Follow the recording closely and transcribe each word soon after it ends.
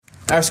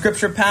Our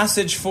scripture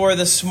passage for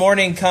this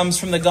morning comes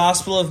from the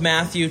Gospel of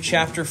Matthew,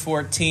 chapter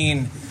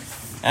 14,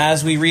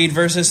 as we read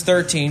verses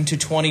 13 to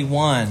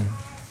 21.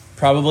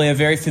 Probably a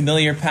very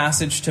familiar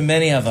passage to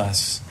many of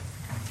us.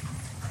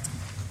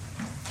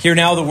 Hear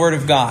now the word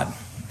of God.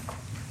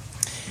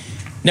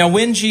 Now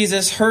when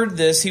Jesus heard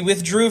this, he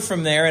withdrew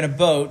from there in a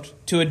boat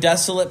to a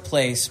desolate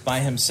place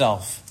by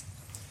himself.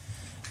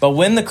 But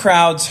when the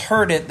crowds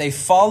heard it, they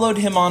followed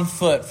him on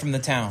foot from the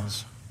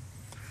towns.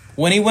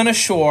 When he went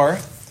ashore,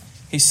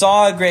 he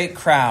saw a great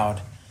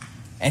crowd,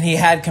 and he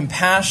had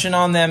compassion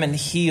on them and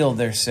healed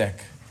their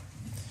sick.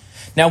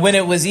 Now when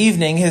it was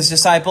evening, his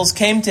disciples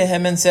came to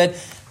him and said,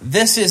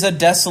 "This is a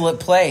desolate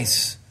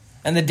place,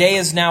 and the day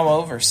is now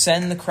over.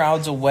 Send the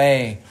crowds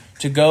away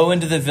to go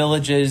into the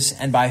villages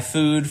and buy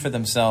food for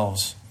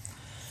themselves."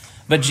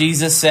 But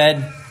Jesus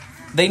said,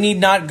 "They need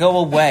not go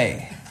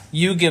away.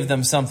 You give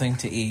them something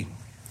to eat."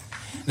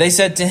 They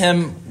said to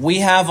him,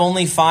 "We have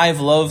only 5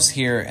 loaves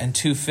here and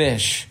 2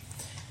 fish.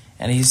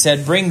 And he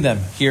said, "Bring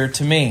them here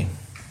to me."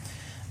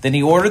 Then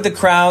he ordered the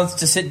crowds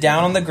to sit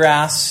down on the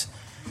grass,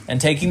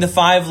 and taking the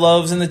 5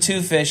 loaves and the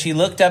 2 fish, he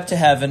looked up to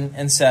heaven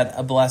and said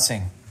a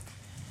blessing.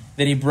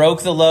 Then he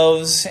broke the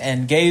loaves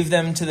and gave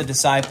them to the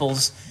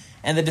disciples,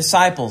 and the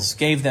disciples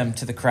gave them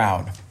to the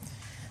crowd.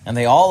 And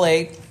they all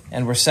ate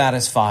and were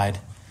satisfied.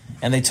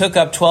 And they took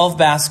up 12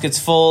 baskets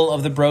full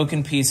of the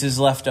broken pieces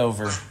left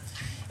over.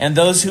 And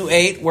those who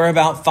ate were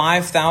about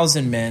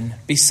 5,000 men,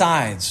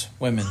 besides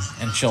women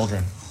and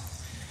children.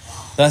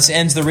 Thus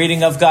ends the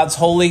reading of God's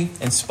holy,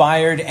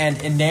 inspired,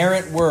 and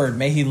inerrant word.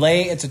 May he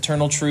lay its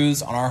eternal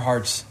truths on our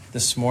hearts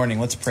this morning.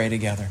 Let's pray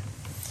together.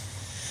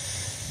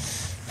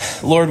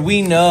 Lord,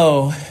 we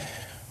know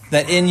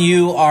that in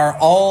you are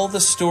all the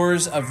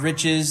stores of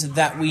riches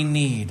that we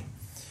need.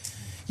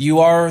 You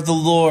are the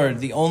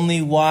Lord, the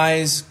only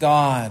wise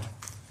God.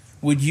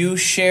 Would you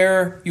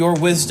share your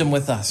wisdom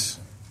with us?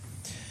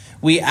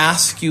 We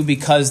ask you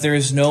because there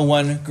is no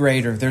one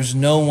greater. There's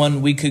no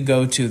one we could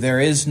go to. There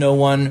is no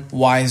one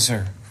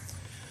wiser.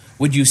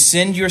 Would you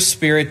send your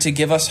Spirit to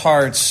give us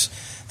hearts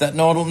that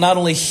not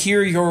only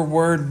hear your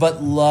word,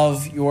 but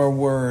love your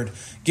word.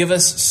 Give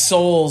us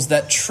souls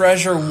that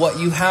treasure what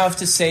you have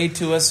to say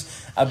to us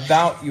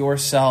about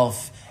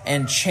yourself,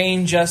 and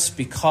change us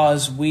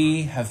because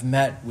we have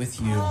met with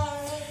you.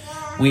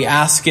 We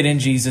ask it in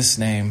Jesus'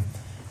 name.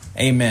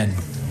 Amen.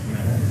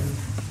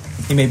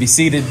 You may be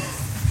seated.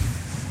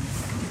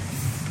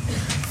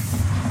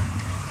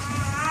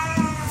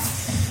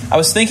 I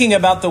was thinking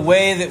about the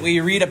way that we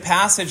read a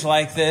passage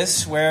like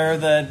this, where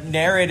the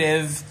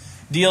narrative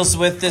deals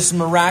with this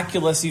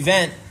miraculous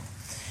event.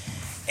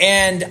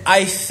 And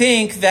I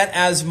think that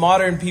as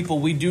modern people,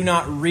 we do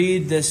not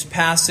read this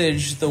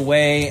passage the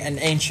way an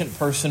ancient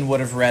person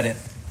would have read it.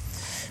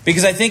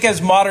 Because I think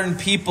as modern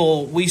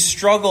people, we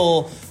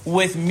struggle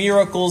with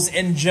miracles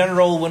in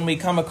general when we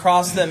come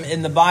across them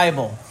in the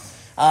Bible.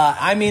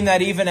 I mean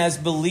that even as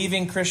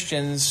believing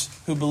Christians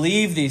who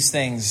believe these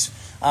things,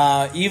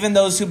 even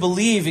those who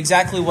believe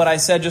exactly what I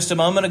said just a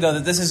moment ago,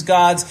 that this is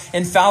God's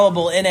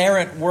infallible,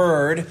 inerrant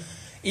word,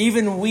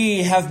 even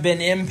we have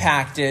been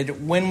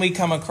impacted when we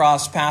come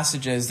across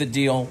passages that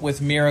deal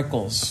with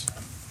miracles.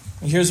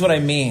 Here's what I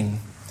mean.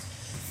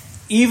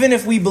 Even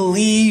if we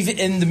believe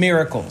in the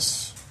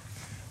miracles,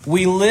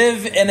 we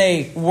live in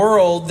a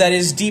world that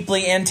is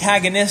deeply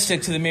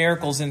antagonistic to the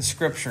miracles in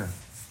Scripture.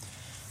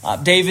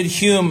 David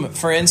Hume,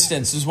 for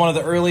instance, is one of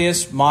the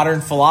earliest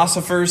modern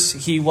philosophers.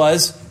 He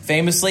was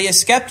famously a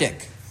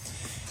skeptic.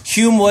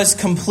 Hume was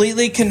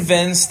completely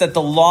convinced that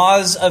the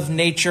laws of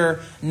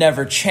nature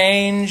never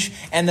change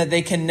and that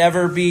they can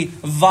never be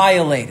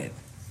violated.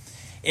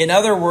 In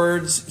other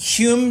words,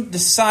 Hume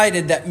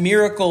decided that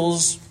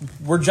miracles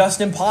were just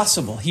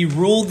impossible. He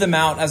ruled them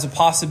out as a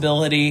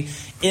possibility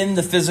in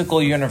the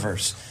physical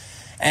universe.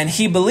 And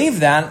he believed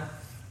that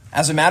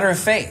as a matter of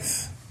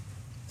faith.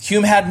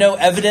 Hume had no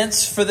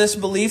evidence for this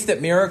belief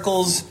that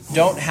miracles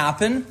don't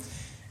happen,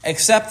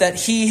 except that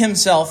he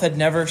himself had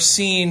never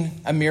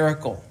seen a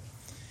miracle.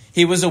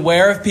 He was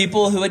aware of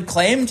people who had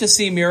claimed to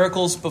see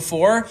miracles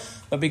before,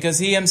 but because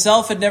he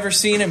himself had never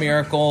seen a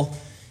miracle,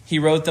 he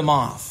wrote them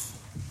off.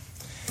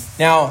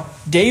 Now,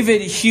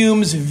 David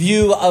Hume's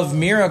view of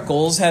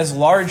miracles has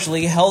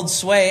largely held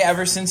sway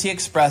ever since he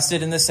expressed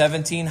it in the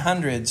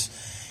 1700s,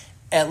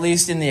 at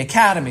least in the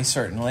academy,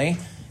 certainly,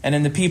 and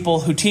in the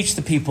people who teach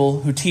the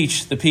people who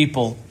teach the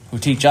people who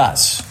teach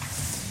us.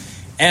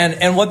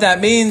 And what that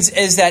means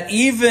is that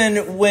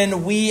even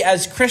when we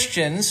as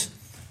Christians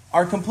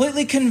are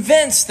completely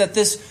convinced that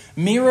this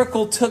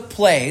miracle took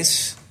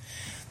place,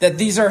 that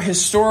these are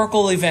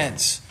historical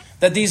events,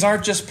 that these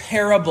aren't just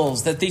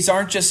parables, that these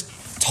aren't just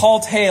tall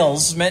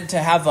tales meant to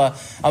have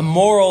a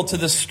moral to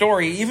the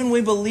story, even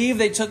we believe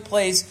they took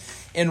place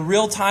in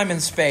real time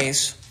and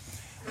space,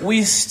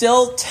 we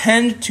still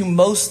tend to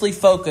mostly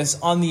focus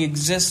on the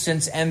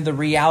existence and the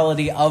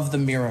reality of the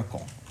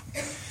miracle.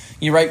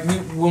 You're right.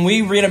 When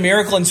we read a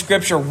miracle in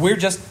Scripture, we're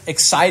just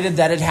excited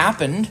that it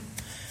happened.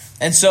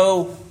 And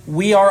so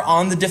we are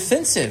on the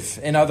defensive,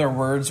 in other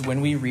words, when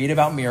we read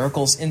about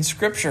miracles in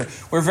Scripture.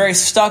 We're very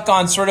stuck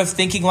on sort of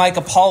thinking like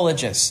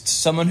apologists,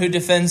 someone who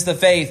defends the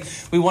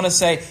faith. We want to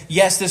say,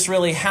 yes, this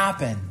really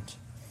happened.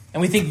 And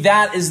we think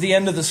that is the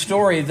end of the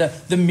story,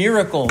 the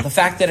miracle, the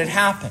fact that it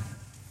happened.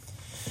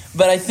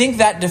 But I think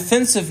that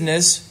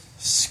defensiveness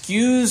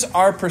skews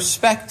our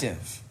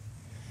perspective.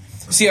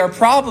 See, our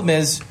problem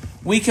is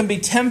we can be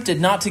tempted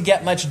not to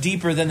get much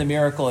deeper than the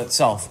miracle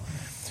itself.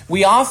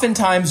 We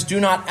oftentimes do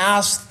not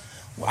ask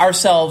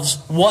ourselves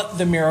what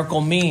the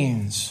miracle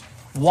means,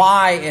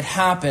 why it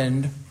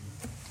happened,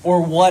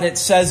 or what it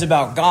says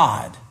about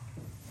God.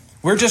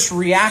 We're just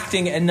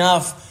reacting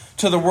enough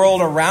to the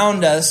world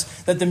around us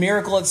that the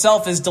miracle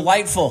itself is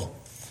delightful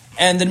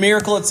and the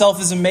miracle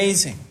itself is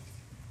amazing.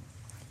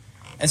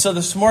 And so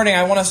this morning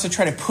I want us to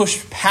try to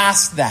push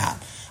past that.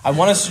 I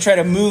want us to try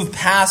to move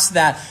past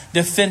that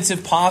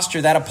defensive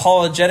posture, that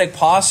apologetic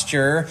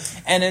posture,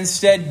 and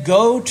instead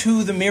go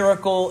to the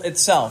miracle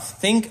itself.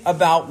 Think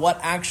about what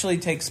actually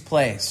takes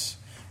place,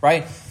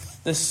 right?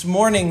 This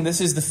morning,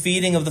 this is the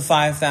feeding of the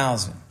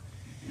 5,000.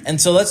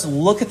 And so let's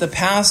look at the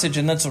passage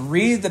and let's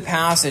read the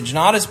passage,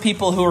 not as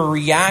people who are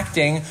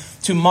reacting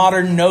to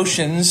modern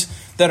notions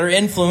that are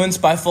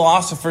influenced by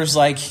philosophers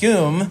like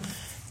Hume.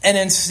 And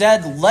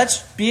instead,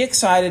 let's be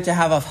excited to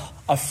have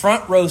a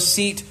front row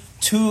seat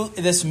to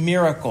this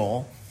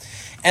miracle.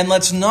 And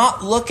let's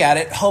not look at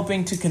it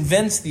hoping to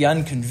convince the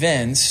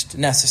unconvinced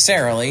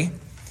necessarily.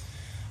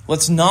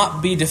 Let's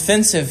not be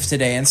defensive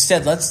today.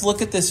 Instead, let's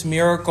look at this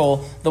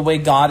miracle the way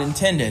God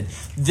intended.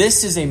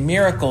 This is a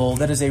miracle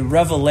that is a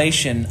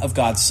revelation of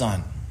God's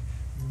Son.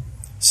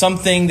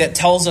 Something that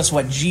tells us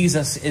what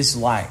Jesus is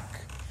like.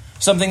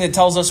 Something that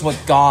tells us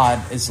what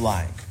God is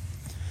like.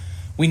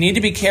 We need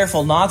to be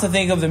careful not to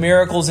think of the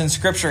miracles in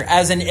Scripture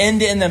as an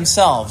end in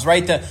themselves,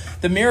 right?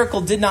 The miracle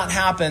did not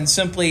happen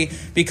simply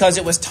because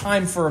it was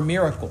time for a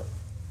miracle.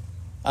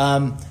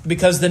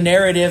 Because the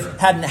narrative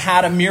hadn't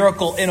had a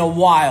miracle in a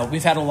while.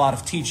 We've had a lot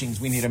of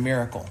teachings. We need a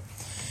miracle.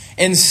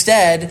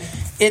 Instead,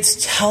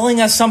 it's telling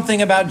us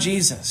something about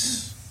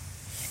Jesus.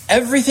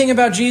 Everything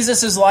about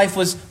Jesus' life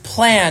was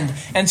planned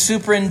and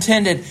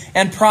superintended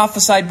and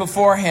prophesied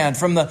beforehand,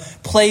 from the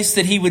place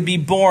that he would be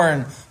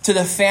born, to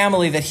the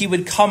family that he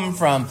would come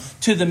from,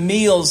 to the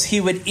meals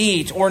he would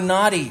eat or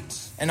not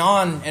eat, and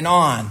on and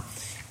on.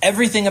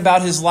 Everything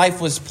about his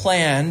life was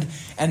planned,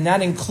 and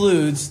that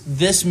includes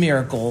this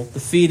miracle, the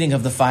feeding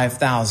of the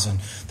 5,000.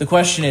 The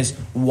question is,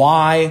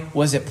 why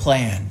was it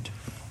planned?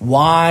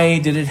 Why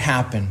did it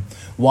happen?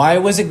 Why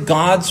was it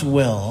God's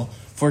will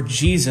for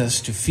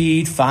Jesus to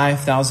feed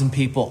 5,000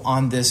 people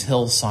on this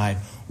hillside?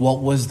 What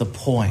was the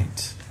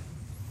point?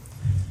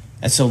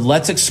 And so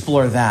let's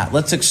explore that.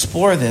 Let's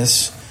explore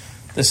this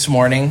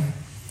morning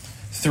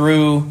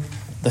through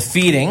the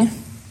feeding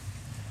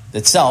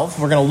itself.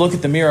 We're going to look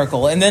at the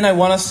miracle. And then I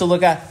want us to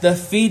look at the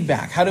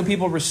feedback. How do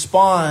people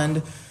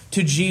respond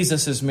to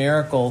Jesus'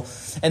 miracle?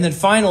 And then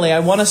finally, I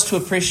want us to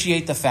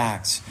appreciate the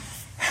facts.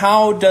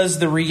 How does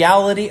the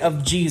reality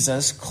of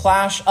Jesus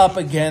clash up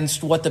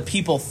against what the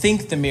people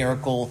think the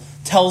miracle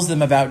tells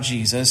them about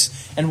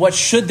Jesus? And what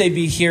should they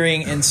be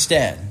hearing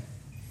instead?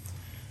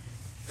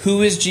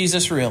 Who is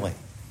Jesus really?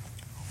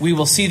 We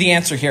will see the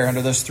answer here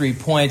under those 3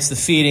 points: the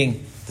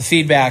feeding, the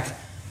feedback,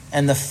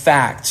 and the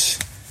facts.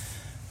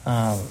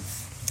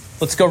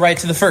 Let's go right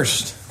to the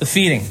first, the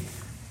feeding.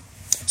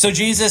 So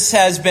Jesus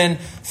has been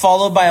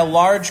followed by a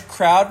large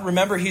crowd.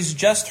 Remember, he's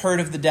just heard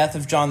of the death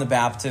of John the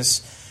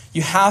Baptist.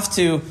 You have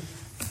to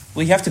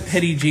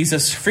pity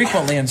Jesus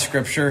frequently in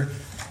Scripture,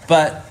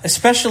 but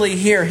especially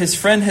here, his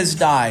friend has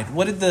died.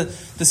 What did the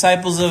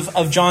disciples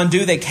of John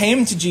do? They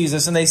came to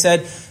Jesus and they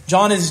said,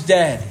 John is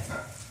dead.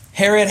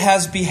 Herod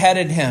has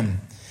beheaded him.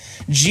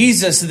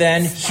 Jesus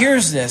then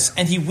hears this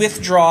and he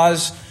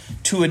withdraws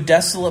to a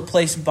desolate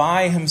place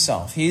by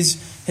himself. His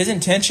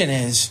intention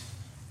is,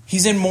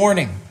 he's in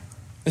mourning.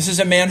 This is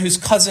a man whose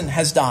cousin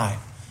has died.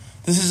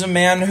 This is a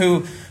man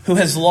who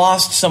has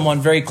lost someone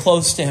very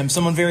close to him,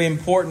 someone very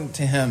important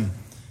to him.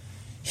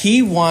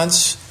 He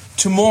wants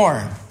to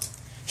mourn.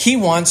 He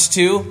wants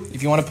to,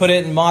 if you want to put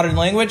it in modern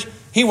language,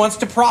 he wants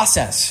to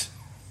process.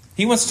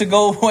 He wants to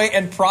go away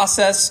and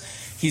process.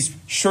 He's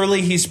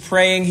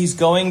praying, he's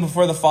going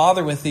before the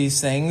Father with these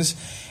things,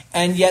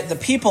 and yet the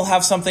people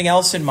have something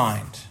else in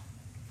mind.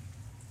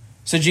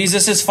 So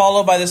Jesus is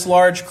followed by this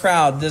large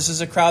crowd. This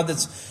is a crowd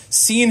that's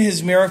seen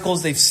his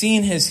miracles, they've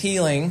seen his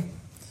healing.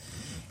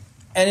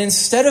 And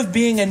instead of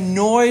being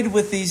annoyed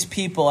with these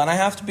people, and I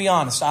have to be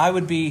honest, I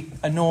would be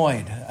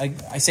annoyed.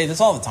 I say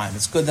this all the time.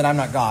 It's good that I'm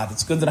not God.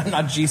 It's good that I'm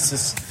not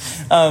Jesus.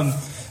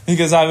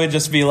 Because I would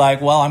just be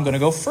like, well, I'm going to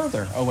go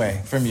further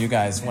away from you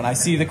guys when I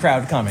see the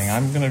crowd coming.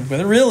 I'm going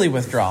to really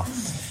withdraw.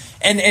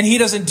 And he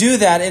doesn't do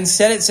that.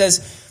 Instead, it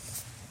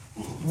says,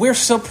 we're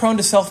so prone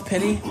to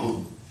self-pity.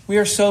 We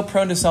are so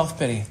prone to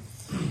self-pity.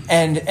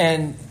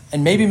 And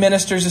maybe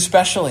ministers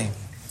especially.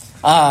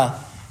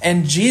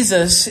 And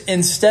Jesus,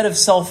 instead of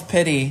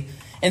self-pity,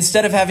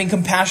 instead of having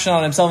compassion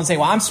on himself and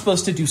saying, well, I'm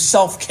supposed to do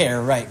self-care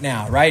right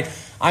now, right?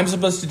 I'm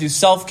supposed to do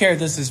self-care.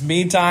 This is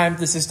me time.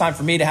 This is time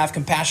for me to have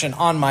compassion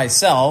on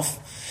myself.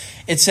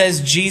 It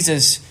says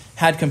Jesus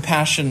had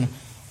compassion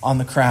on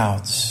the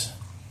crowds.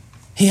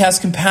 He has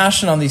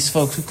compassion on these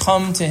folks who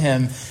come to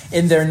him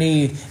in their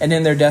need and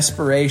in their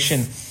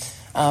desperation.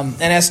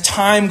 And as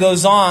time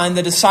goes on,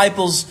 the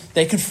disciples,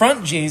 they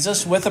confront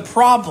Jesus with a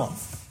problem.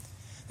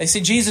 They say,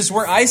 Jesus,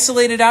 we're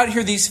isolated out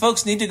here. These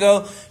folks need to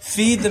go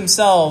feed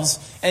themselves.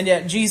 And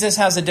yet Jesus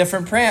has a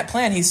different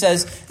plan. He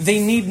says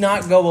they need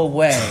not go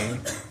away.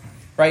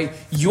 Right?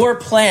 Your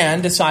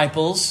plan,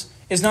 disciples,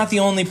 is not the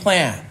only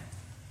plan.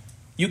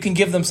 You can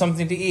give them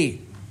something to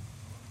eat.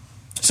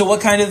 So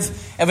what kind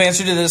of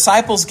answer do the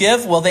disciples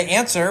give? Well, they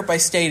answer by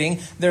stating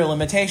their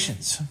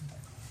limitations.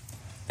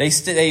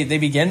 They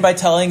begin by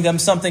telling them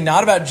something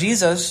not about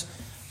Jesus,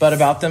 but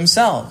about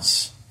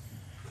themselves.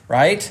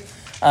 Right?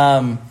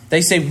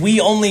 They say, we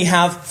only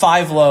have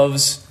 5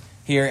 loaves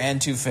here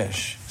and 2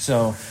 fish.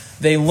 So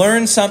they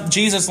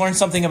Jesus learned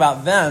something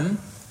about them,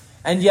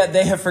 and yet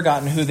they have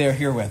forgotten who they're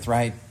here with,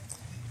 right?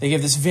 They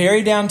give this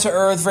very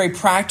down-to-earth, very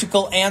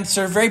practical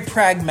answer, very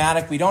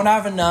pragmatic. We don't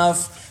have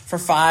enough for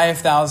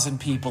 5,000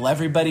 people.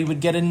 Everybody would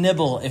get a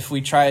nibble if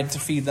we tried to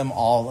feed them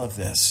all of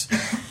this.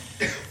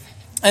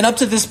 And up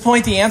to this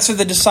point, the answer of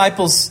the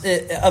disciples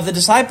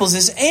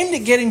is aimed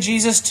at getting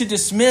Jesus to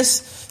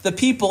dismiss the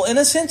people. In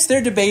a sense,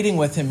 they're debating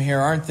with him here,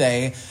 aren't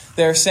they?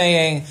 They're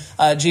saying,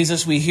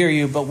 Jesus, we hear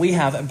you, but we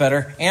have a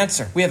better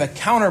answer. We have a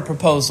counter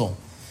proposal,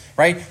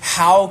 right?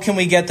 How can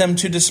we get them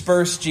to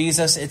disperse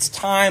Jesus? It's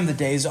time. The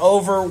day's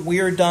over.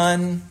 We're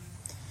done.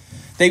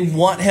 They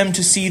want him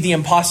to see the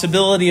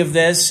impossibility of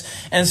this.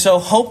 And so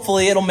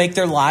hopefully it'll make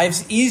their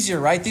lives easier,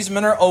 right? These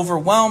men are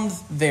overwhelmed.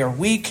 They are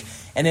weak.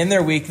 And in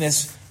their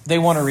weakness, they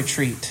want to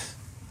retreat.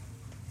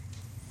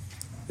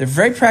 They're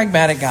very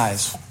pragmatic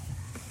guys.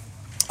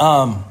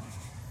 I'm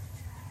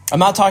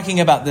not talking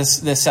about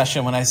this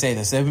session when I say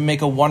this. They would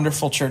make a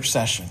wonderful church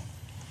session.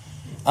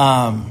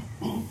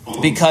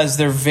 Because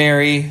they're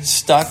very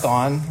stuck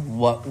on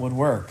what would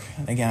work.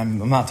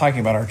 Again, I'm not talking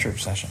about our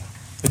church session.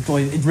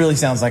 It really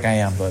sounds like I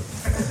am, but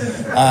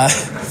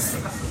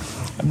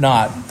I'm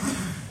not.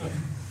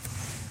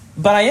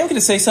 But I am going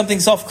to say something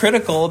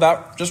self-critical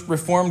about just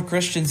Reformed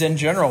Christians in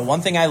general.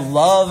 One thing I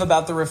love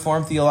about the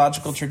Reformed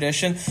theological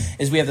tradition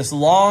is we have this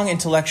long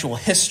intellectual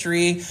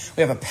history.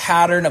 We have a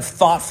pattern of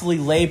thoughtfully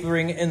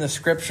laboring in the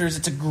Scriptures.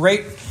 It's a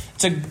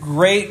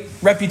great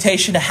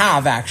reputation to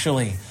have,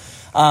 actually.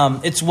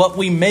 It's what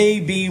we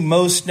may be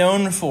most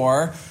known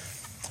for.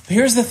 But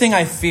here's the thing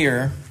I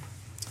fear.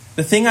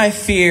 The thing I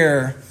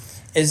fear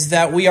is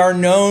that we are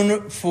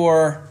known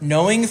for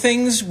knowing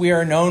things. We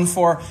are known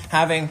for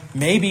having,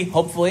 maybe,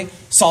 hopefully,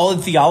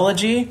 solid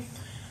theology.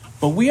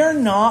 But we are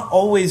not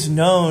always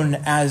known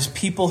as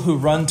people who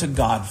run to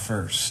God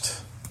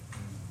first.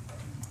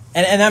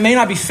 And that may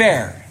not be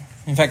fair.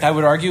 In fact, I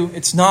would argue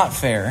it's not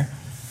fair.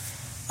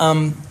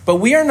 But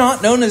we are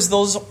not known as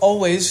those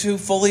always who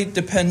fully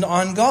depend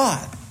on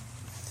God.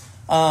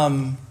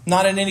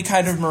 Not in any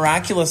kind of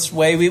miraculous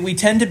way. We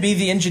tend to be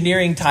the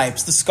engineering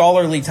types, the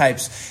scholarly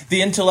types,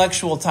 the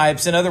intellectual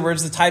types. In other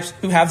words, the types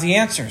who have the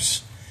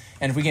answers.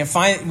 And if we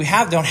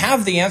don't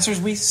have the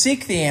answers, we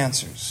seek the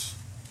answers.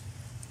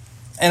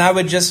 And I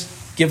would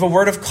just give a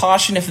word of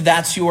caution if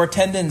that's your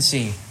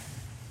tendency.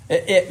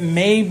 It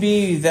may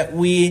be that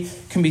we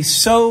can be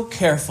so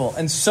careful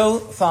and so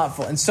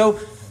thoughtful and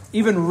so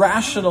even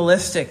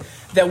rationalistic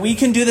that we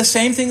can do the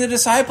same thing the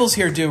disciples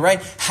here do,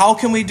 right? How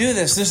can we do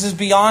this? This is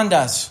beyond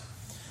us.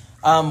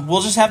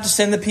 We'll just have to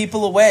send the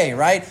people away,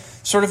 right?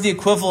 Sort of the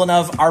equivalent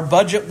of our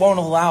budget won't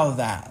allow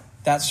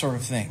that sort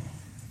of thing.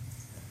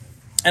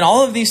 And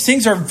all of these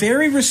things are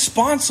very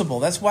responsible.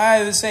 That's why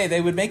I would say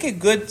they would make a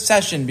good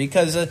session,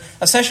 because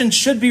a session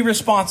should be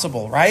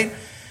responsible, right?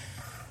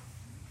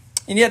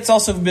 And yet it's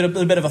also a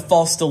bit of a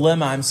false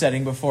dilemma I'm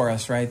setting before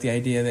us, right? The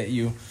idea that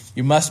you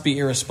must be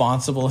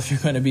irresponsible if you're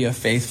going to be a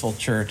faithful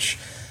church.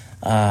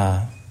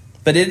 But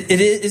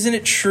isn't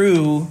it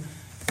true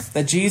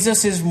that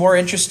Jesus is more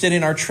interested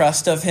in our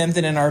trust of him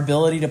than in our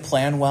ability to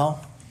plan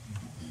well?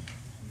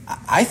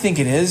 I think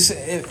it is.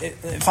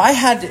 If I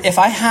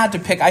had to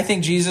pick, I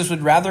think Jesus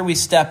would rather we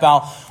step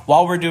out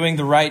while we're doing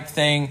the right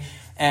thing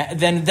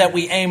than that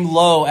we aim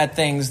low at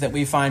things that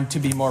we find to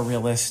be more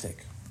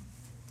realistic.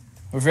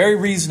 We're very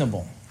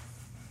reasonable.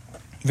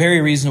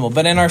 Very reasonable.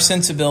 But in our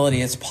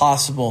sensibility, it's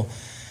possible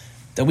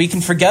that we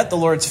can forget the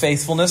Lord's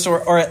faithfulness,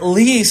 or at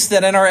least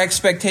that in our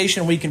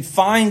expectation we can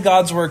find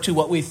God's work to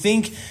what we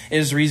think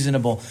is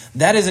reasonable.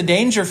 That is a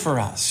danger for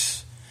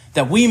us,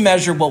 that we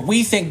measure what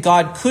we think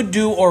God could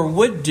do or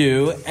would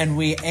do, and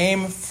we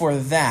aim for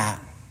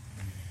that,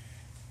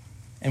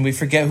 and we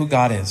forget who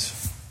God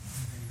is.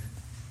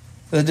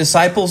 The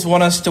disciples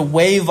want us to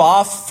wave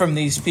off from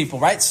these people,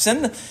 right?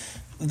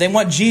 They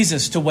want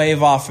Jesus to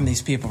wave off from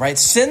these people, right?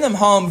 Send them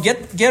home,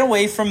 get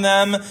away from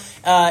them.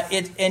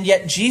 And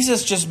yet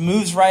Jesus just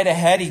moves right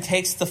ahead. He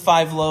takes the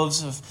 5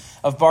 loaves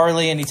of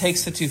barley and he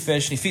takes the 2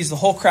 fish and he feeds the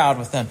whole crowd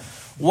with them.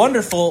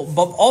 Wonderful,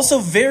 but also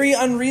very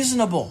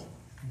unreasonable.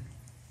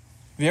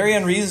 Very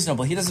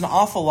unreasonable. He does an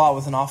awful lot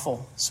with an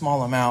awful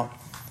small amount.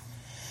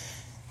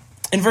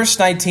 In verse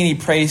 19, he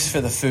prays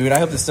for the food. I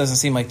hope this doesn't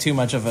seem like too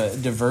much of a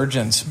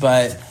divergence,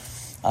 but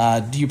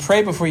do you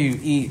pray before you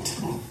eat?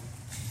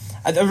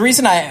 The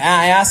reason I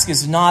ask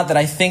is not that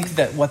I think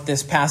that what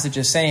this passage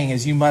is saying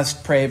is you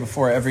must pray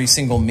before every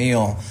single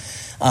meal.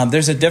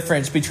 There's a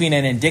difference between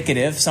an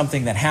indicative,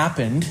 something that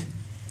happened,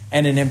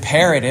 and an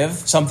imperative,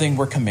 something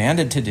we're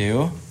commanded to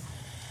do.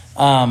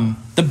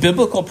 The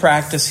biblical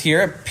practice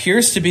here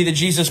appears to be that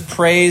Jesus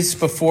prays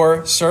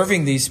before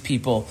serving these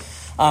people.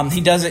 He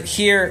does it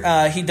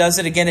here. He does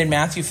it again in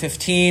Matthew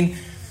 15.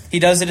 He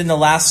does it in the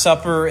Last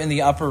Supper in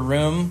the upper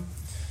room.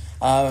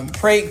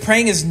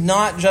 Praying is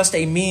not just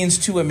a means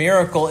to a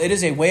miracle. It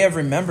is a way of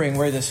remembering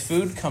where this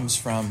food comes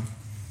from.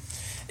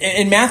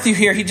 In Matthew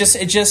here, it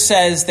just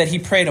says that he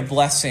prayed a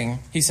blessing.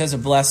 He says a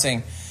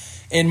blessing.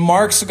 In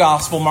Mark's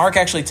gospel, Mark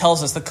actually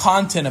tells us the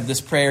content of this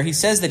prayer. He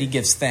says that he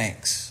gives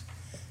thanks.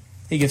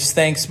 He gives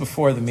thanks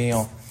before the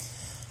meal.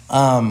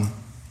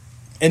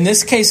 In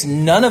this case,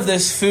 none of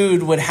this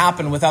food would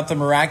happen without the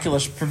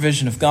miraculous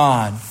provision of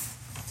God.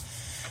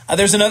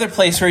 There's another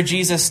place where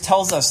Jesus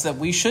tells us that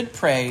we should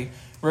pray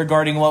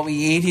regarding what we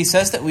eat. He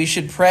says that we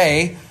should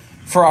pray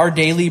for our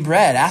daily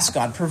bread. Ask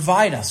God,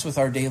 provide us with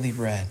our daily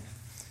bread.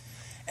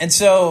 And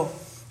so,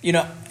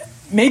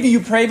 maybe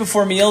you pray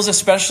before meals,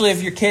 especially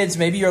if you're kids.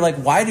 Maybe you're like,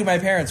 why do my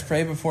parents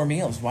pray before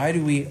meals? Why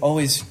do we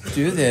always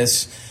do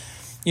this?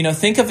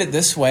 Think of it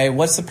this way.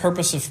 What's the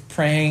purpose of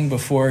praying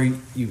before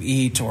you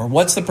eat? Or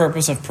what's the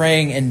purpose of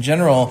praying in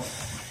general?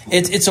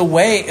 It's a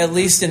way, at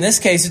least in this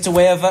case, it's a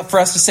way for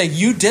us to say,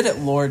 you did it,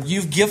 Lord.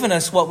 You've given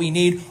us what we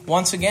need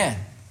once again.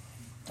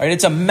 All right,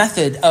 it's a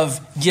method of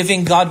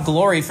giving God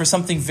glory for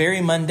something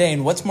very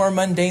mundane. What's more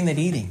mundane than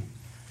eating?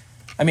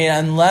 I mean,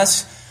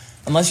 unless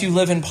you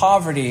live in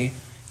poverty,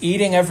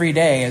 eating every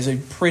day is a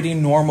pretty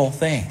normal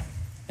thing.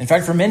 In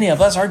fact, for many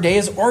of us, our day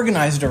is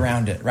organized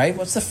around it, right?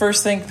 What's the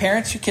first thing?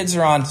 Parents, your kids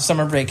are on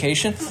summer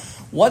vacation.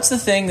 What's the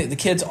thing that the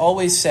kids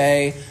always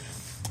say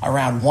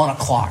around 1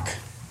 o'clock?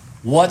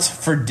 What's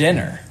for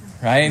dinner,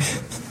 right?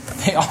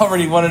 They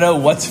already want to know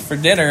what's for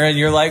dinner, and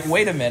you're like,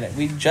 wait a minute,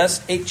 we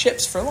just ate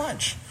chips for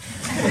lunch.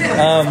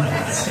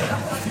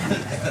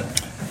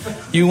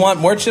 You want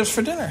more chips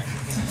for dinner?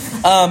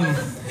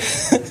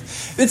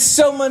 It's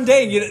so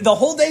mundane. The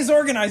whole day's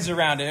organized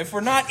around it. If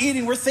we're not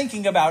eating, we're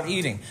thinking about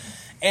eating.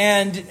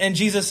 And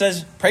Jesus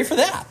says, pray for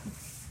that.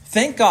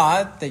 Thank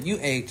God that you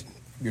ate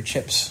your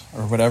chips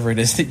or whatever it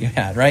is that you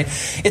had, right?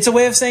 It's a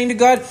way of saying to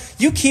God,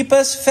 you keep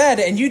us fed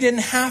and you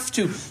didn't have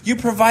to. You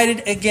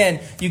provided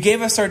again. You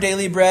gave us our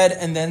daily bread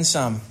and then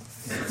some.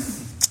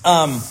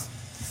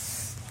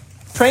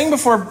 Praying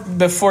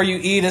before you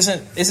eat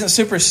isn't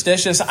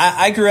superstitious.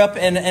 I grew up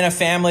in a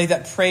family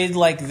that prayed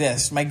like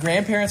this. My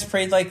grandparents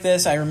prayed like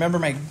this. I remember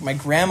my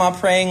grandma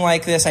praying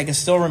like this. I can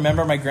still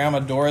remember my grandma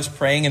Doris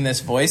praying in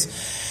this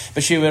voice.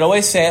 But she would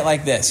always say it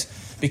like this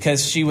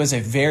because she was a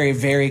very,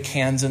 very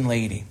Kansan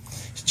lady.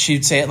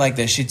 She'd say it like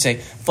this. She'd say,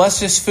 bless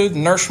this food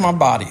and nourish my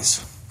bodies.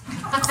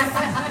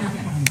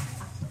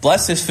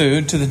 Bless this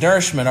food to the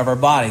nourishment of our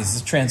bodies.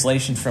 The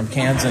translation from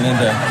Kansan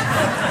into...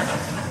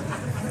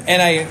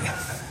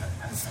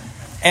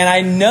 And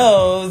I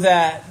know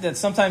that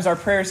sometimes our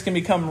prayers can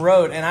become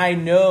rote. And I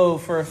know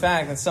for a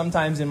fact that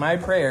sometimes in my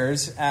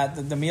prayers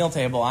at the meal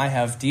table, I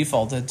have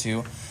defaulted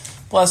to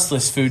bless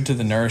this food to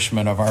the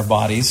nourishment of our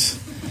bodies.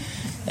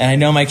 And I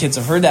know my kids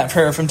have heard that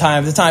prayer from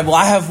time to time. Well,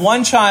 I have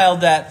one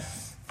child that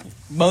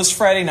most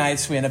Friday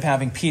nights we end up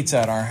having pizza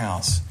at our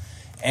house.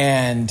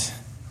 And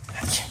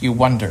you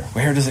wonder,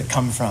 where does it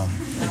come from?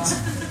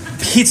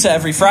 Pizza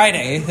every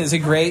Friday is a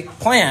great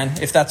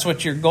plan if that's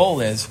what your goal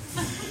is.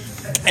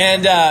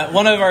 And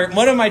one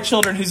of my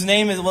children, whose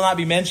name will not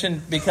be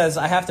mentioned because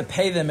I have to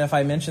pay them if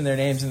I mention their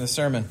names in the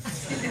sermon,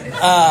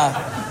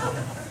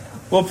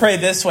 will pray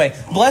this way: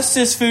 bless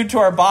this food to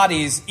our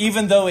bodies,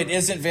 even though it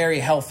isn't very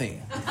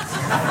healthy.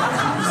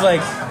 It's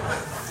like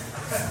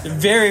a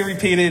very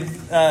repeated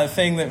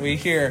thing that we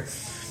hear.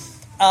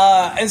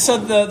 And so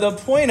the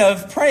point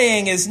of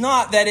praying is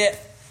not that it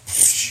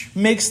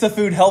makes the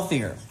food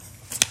healthier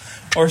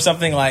or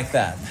something like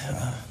that.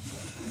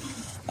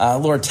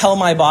 Lord, tell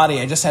my body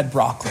I just had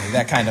broccoli,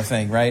 that kind of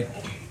thing, right?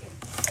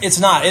 It's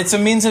not. It's a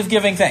means of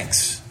giving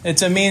thanks.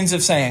 It's a means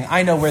of saying,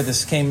 I know where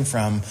this came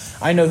from.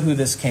 I know who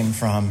this came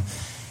from.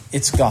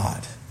 It's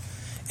God.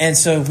 And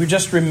so we're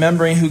just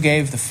remembering who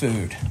gave the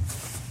food.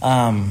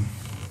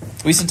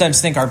 We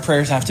sometimes think our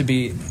prayers have to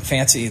be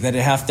fancy, that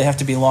they have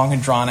to be long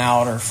and drawn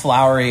out or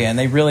flowery, and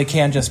they really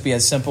can just be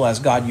as simple as,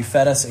 God, you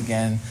fed us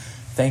again.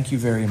 Thank you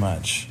very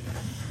much.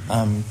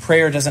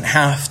 Prayer doesn't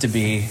have to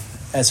be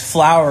as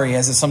flowery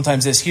as it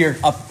sometimes is here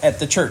up at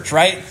the church,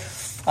 right?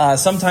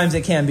 Sometimes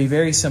it can be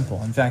very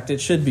simple. In fact,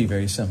 it should be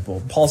very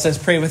simple. Paul says,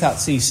 pray without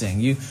ceasing.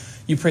 You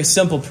pray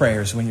simple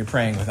prayers when you're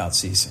praying without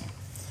ceasing.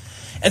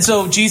 And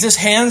so Jesus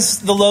hands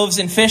the loaves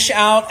and fish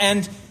out,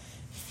 and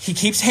he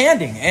keeps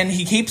handing, and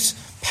he keeps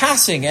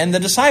passing, and the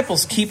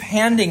disciples keep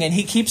handing, and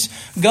he keeps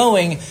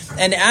going.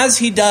 And as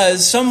he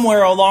does,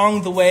 somewhere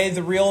along the way,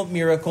 the real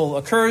miracle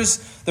occurs.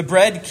 The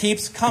bread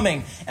keeps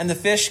coming, and the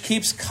fish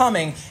keeps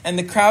coming, and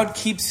the crowd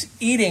keeps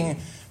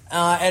eating.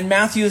 And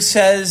Matthew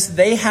says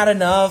they had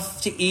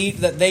enough to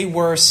eat, that they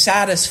were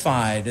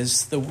satisfied,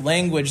 is the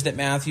language that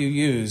Matthew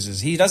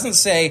uses. He doesn't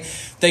say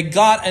they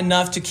got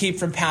enough to keep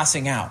from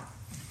passing out.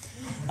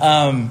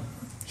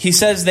 He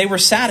says they were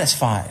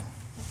satisfied.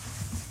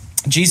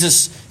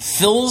 Jesus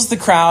fills the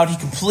crowd. He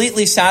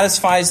completely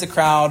satisfies the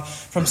crowd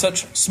from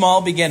such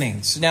small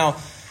beginnings. Now,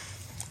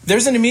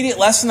 there's an immediate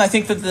lesson I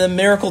think that the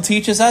miracle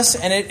teaches us,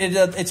 and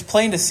it's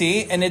plain to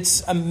see, and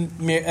it's a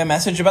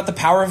message about the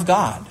power of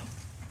God.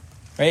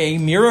 Right? A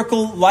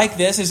miracle like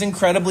this is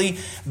incredibly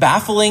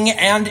baffling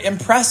and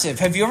impressive.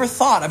 Have you ever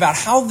thought about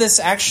how this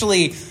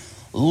actually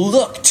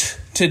looked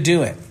to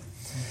do it?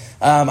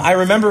 I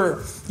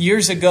remember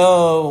years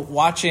ago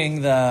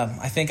watching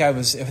I think it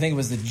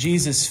was the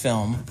Jesus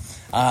film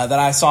that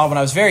I saw when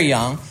I was very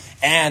young,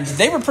 and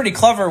they were pretty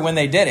clever when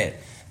they did it.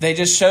 They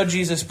just showed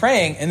Jesus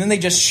praying, and then they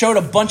just showed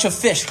a bunch of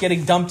fish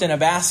getting dumped in a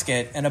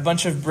basket and a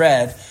bunch of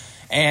bread,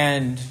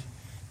 and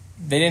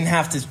they didn't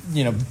have to,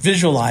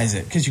 visualize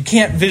it, because you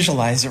can't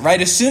visualize it,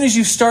 right? As soon as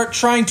you start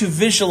trying to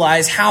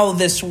visualize how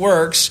this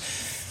works,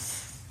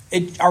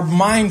 our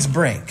minds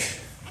break,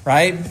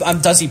 right?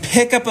 Does he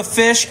pick up a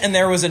fish and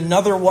there was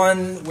another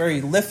one where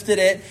he lifted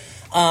it?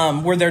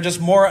 Were there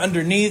just more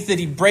underneath? Did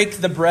he break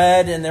the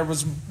bread and there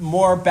was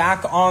more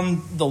back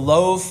on the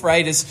loaf,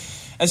 right? As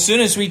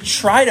soon as we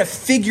try to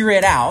figure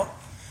it out,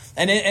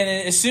 and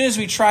as soon as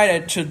we try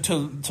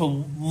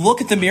to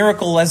look at the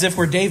miracle as if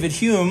we're David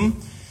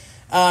Hume,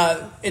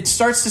 it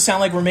starts to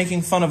sound like we're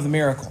making fun of the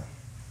miracle.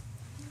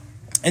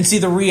 And see,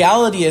 the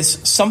reality is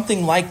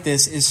something like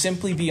this is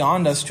simply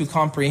beyond us to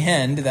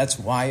comprehend. That's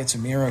why it's a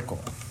miracle.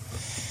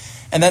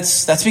 And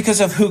that's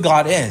because of who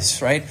God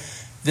is, right?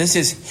 This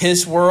is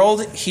his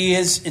world. He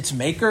is its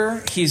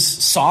maker. He's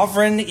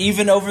sovereign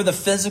even over the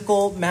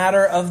physical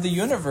matter of the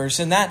universe.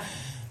 And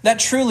that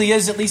truly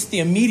is at least the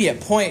immediate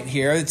point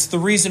here. It's the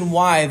reason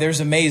why there's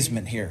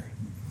amazement here.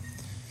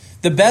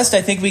 The best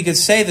I think we could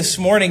say this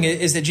morning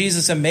is that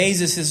Jesus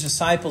amazes his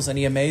disciples and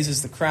he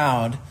amazes the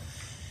crowd.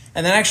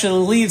 And that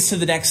actually leads to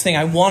the next thing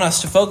I want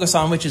us to focus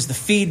on, which is the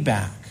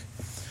feedback.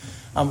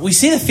 We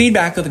see the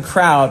feedback of the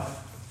crowd.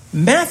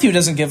 Matthew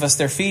doesn't give us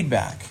their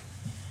feedback.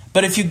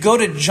 But if you go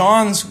to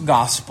John's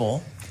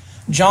gospel,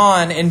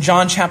 John in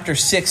John chapter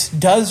 6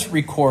 does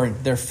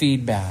record their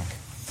feedback.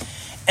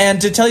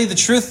 And to tell you the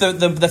truth,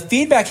 the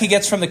feedback he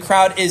gets from the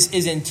crowd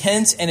is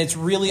intense, and it's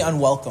really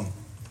unwelcome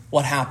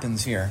what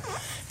happens here.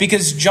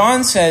 Because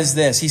John says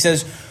this, he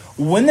says,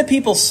 when the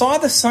people saw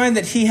the sign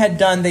that he had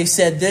done, they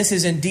said, this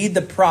is indeed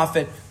the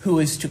prophet who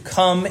is to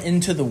come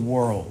into the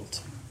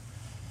world.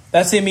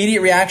 That's the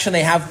immediate reaction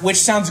they have, which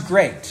sounds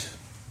great.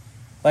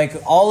 Like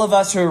all of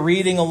us who are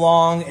reading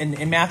along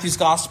in Matthew's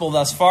gospel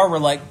thus far, we're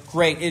like,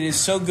 great, it is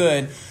so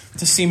good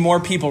to see more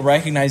people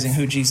recognizing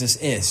who Jesus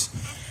is.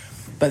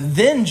 But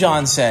then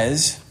John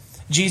says,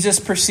 Jesus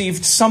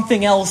perceived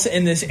something else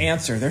in this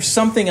answer. There's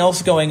something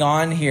else going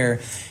on here.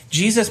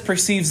 Jesus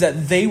perceives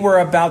that they were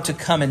about to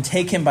come and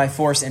take him by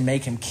force and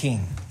make him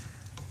king.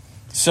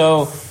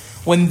 So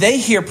when they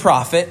hear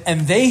prophet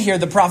and they hear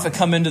the prophet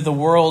come into the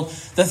world,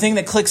 the thing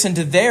that clicks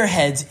into their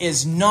heads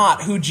is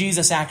not who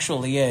Jesus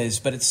actually is,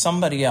 but it's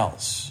somebody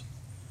else.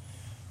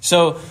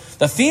 So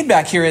the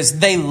feedback here is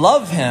they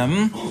love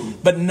him,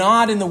 but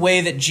not in the way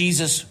that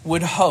Jesus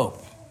would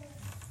hope.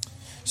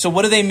 So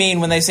what do they mean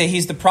when they say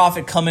he's the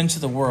prophet come into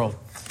the world?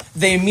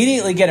 They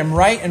immediately get him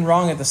right and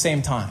wrong at the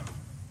same time.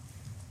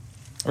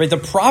 Right? The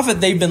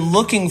prophet they've been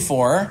looking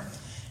for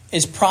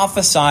is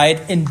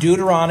prophesied in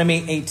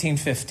Deuteronomy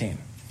 18:15.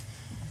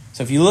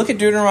 So if you look at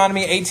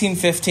Deuteronomy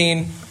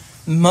 18:15,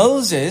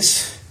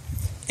 Moses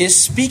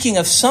is speaking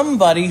of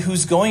somebody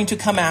who's going to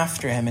come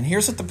after him. And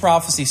here's what the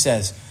prophecy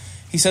says.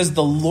 He says,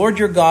 the Lord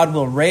your God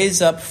will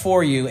raise up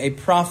for you a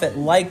prophet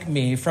like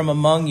me from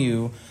among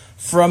you,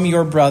 from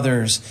your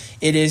brothers.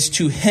 It is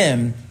to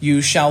him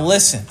you shall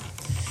listen.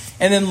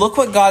 And then look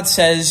what God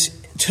says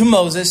to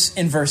Moses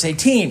in verse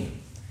 18.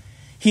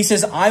 He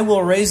says, I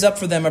will raise up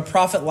for them a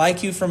prophet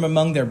like you from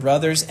among their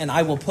brothers, and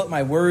I will put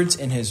my words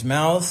in his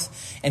mouth,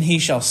 and he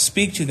shall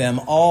speak to them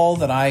all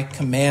that I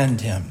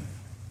command him.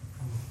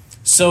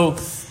 So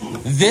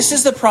this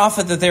is the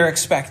prophet that they're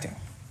expecting.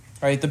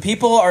 Right? The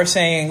people are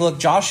saying, look,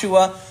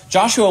 Joshua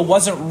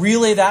wasn't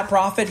really that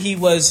prophet. He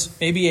was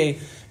maybe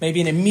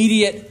an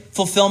immediate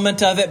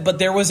fulfillment of it, but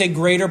there was a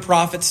greater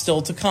prophet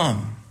still to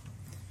come.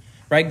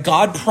 Right?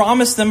 God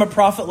promised them a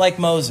prophet like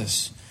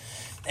Moses.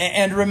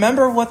 And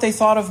remember what they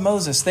thought of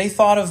Moses. They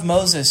thought of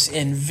Moses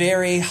in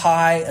very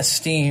high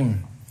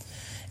esteem.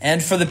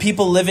 And for the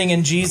people living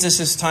in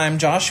Jesus' time,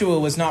 Joshua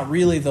was not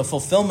really the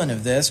fulfillment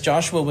of this.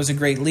 Joshua was a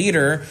great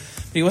leader,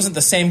 but he wasn't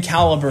the same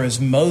caliber as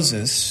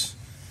Moses.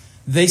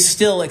 They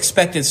still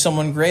expected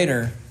someone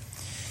greater.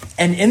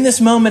 And in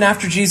this moment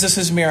after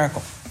Jesus'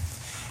 miracle,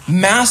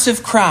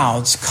 massive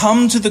crowds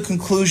come to the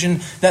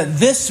conclusion that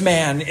this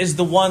man is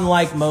the one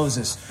like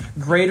Moses,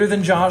 greater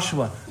than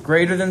Joshua,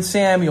 greater than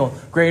Samuel,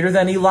 greater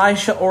than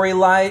Elisha or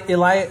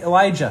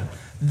Elijah.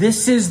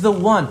 This is the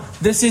one.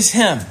 This is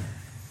him.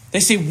 They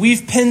say,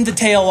 we've pinned the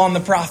tail on the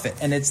prophet,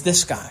 and it's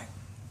this guy.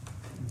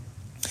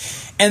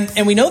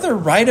 And we know they're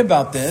right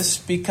about this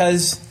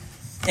because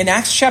in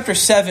Acts chapter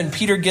 7,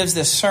 Peter gives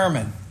this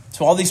sermon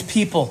to all these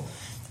people,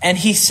 and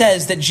he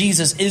says that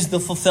Jesus is the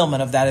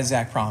fulfillment of that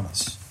exact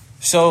promise.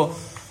 So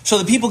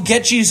the people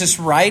get Jesus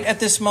right at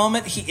this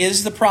moment. He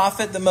is the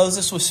prophet that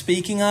Moses was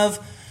speaking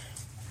of.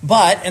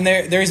 But, and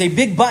there is a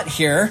big but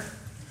here,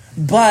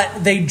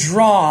 but they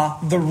draw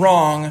the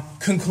wrong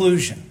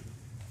conclusion.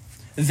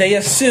 They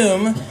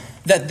assume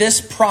that this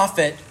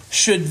prophet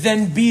should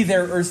then be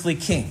their earthly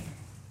king.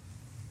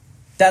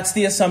 That's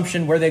the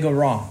assumption where they go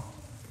wrong.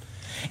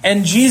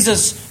 And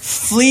Jesus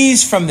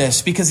flees from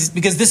this because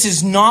this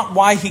is not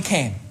why he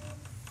came.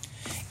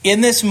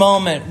 In this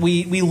moment,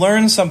 we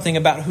learn something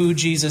about who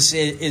Jesus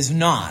is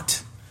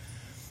not.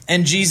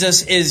 And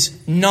Jesus is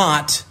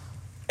not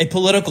a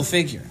political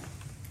figure.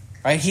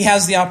 Right? He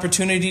has the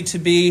opportunity to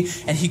be,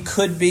 and he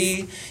could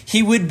be.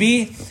 He would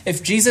be,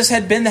 if Jesus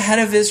had been the head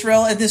of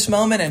Israel at this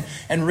moment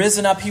and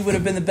risen up, he would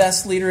have been the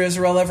best leader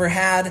Israel ever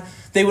had.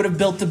 They would have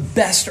built the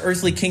best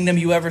earthly kingdom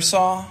you ever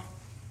saw.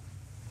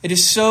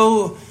 It's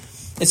so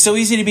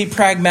easy to be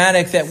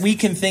pragmatic that we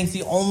can think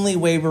the only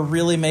way we're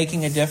really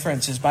making a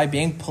difference is by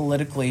being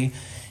politically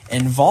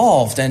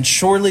involved. And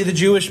surely the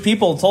Jewish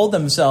people told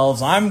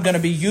themselves, I'm going to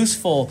be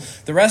useful.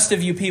 The rest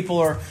of you people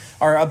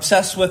are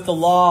obsessed with the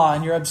law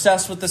and you're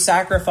obsessed with the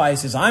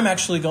sacrifices. I'm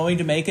actually going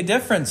to make a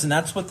difference. And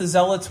that's what the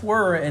zealots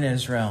were in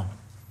Israel.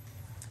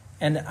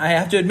 And I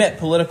have to admit,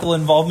 political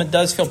involvement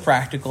does feel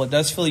practical. It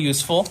does feel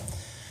useful.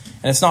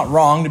 And it's not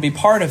wrong to be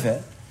part of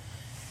it.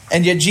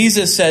 And yet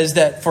Jesus says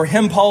that for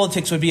him,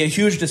 politics would be a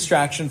huge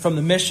distraction from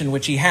the mission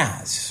which he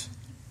has.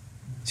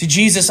 See,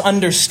 Jesus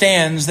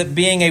understands that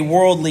being a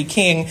worldly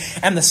king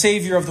and the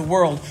savior of the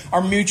world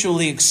are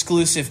mutually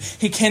exclusive.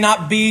 He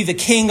cannot be the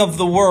king of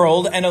the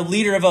world and a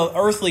leader of an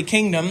earthly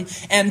kingdom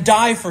and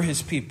die for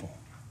his people.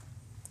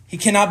 He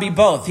cannot be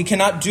both. He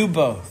cannot do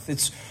both.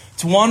 It's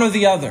one or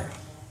the other.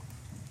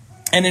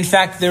 And in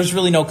fact, there's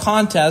really no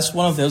contest.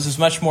 One of those is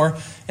much more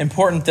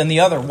important than the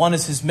other. One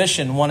is his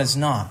mission, one is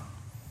not.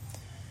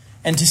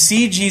 And to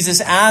see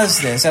Jesus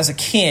as this, as a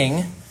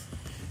king,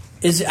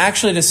 is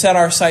actually to set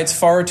our sights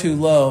far too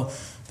low.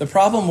 The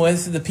problem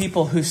with the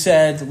people who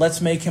said, let's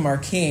make him our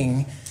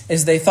king,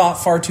 is they thought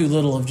far too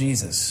little of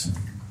Jesus.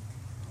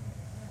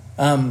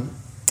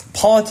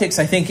 Politics,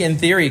 I think, in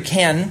theory,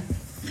 can,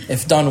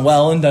 if done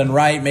well and done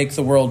right, make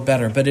the world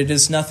better. But it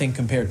is nothing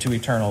compared to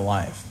eternal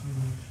life.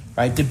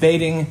 Right?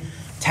 Debating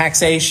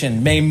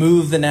taxation may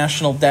move the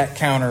national debt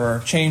counter or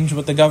change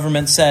what the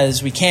government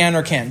says we can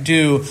or can't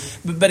do,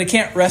 but it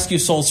can't rescue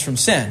souls from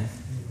sin.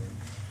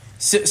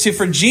 So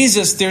for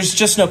Jesus, there's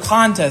just no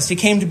contest. He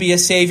came to be a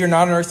savior,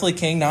 not an earthly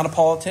king, not a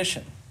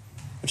politician.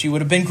 Which he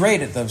would have been great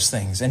at those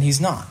things, and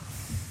he's not.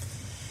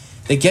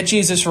 They get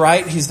Jesus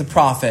right, he's the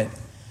prophet,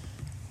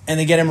 and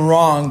they get him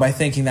wrong by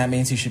thinking that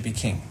means he should be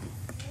king.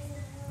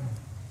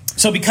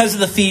 So because of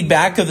the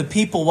feedback of the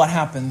people, what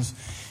happens?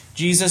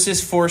 Jesus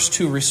is forced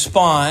to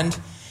respond,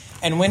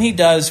 and when he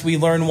does, we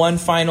learn one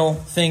final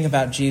thing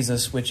about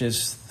Jesus, which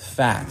is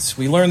facts.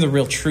 We learn the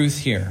real truth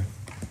here.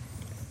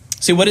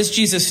 See, what does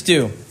Jesus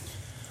do?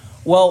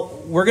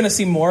 Well, we're going to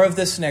see more of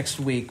this next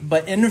week.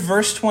 But in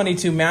verse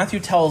 22, Matthew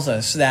tells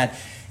us that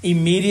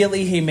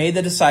immediately he made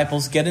the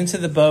disciples get into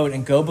the boat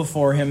and go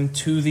before him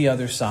to the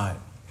other side.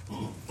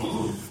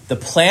 The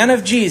plan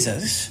of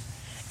Jesus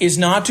is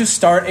not to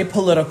start a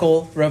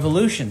political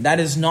revolution. That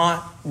is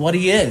not what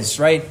he is,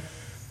 right?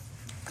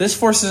 This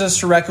forces us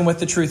to reckon with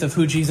the truth of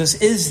who Jesus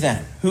is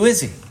then. Who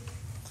is he?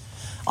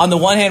 On the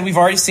one hand, we've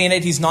already seen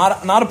it. He's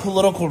not a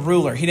political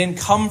ruler. He didn't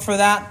come for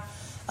that.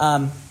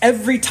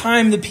 Every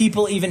time the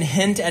people even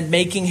hint at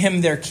making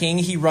him their king,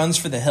 he runs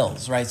for the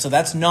hills, right? So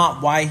that's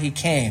not why he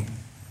came.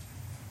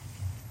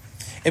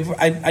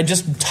 I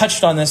just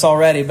touched on this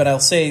already, but I'll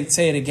say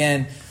it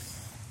again.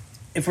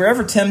 If we're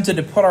ever tempted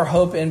to put our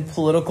hope in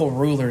political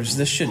rulers,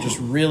 this should just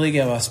really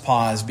give us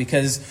pause,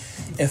 because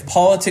if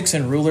politics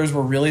and rulers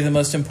were really the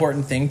most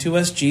important thing to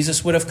us,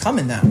 Jesus would have come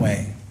in that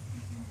way.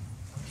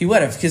 He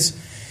would have, because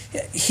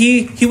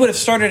He would have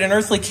started an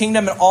earthly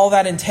kingdom and all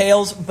that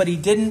entails, but he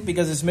didn't,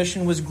 because his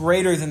mission was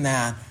greater than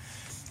that.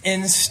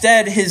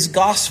 Instead, his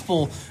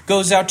gospel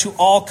goes out to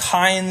all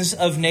kinds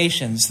of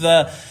nations.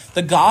 The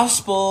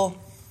gospel,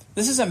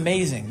 this is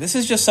amazing. This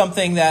is just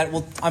something that,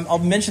 I'll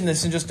mention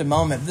this in just a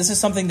moment. This is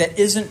something that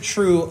isn't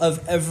true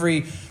of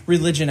every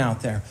religion out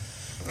there.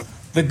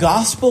 The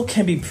gospel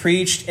can be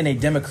preached in a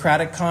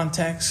democratic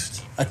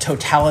context, a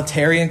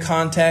totalitarian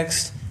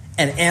context,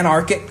 an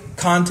anarchic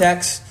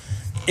context.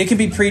 It can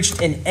be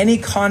preached in any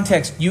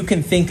context you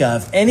can think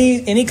of,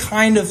 any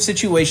kind of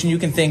situation you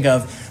can think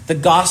of. The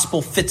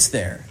gospel fits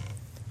there.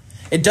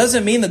 It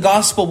doesn't mean the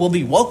gospel will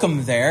be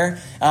welcomed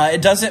there.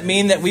 It doesn't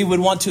mean that we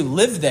would want to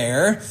live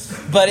there,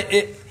 but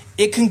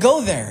it can go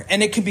there,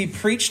 and it can be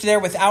preached there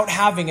without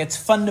having its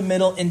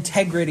fundamental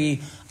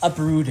integrity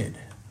uprooted.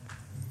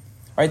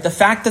 Right? The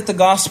fact that the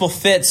gospel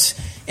fits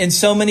in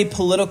so many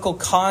political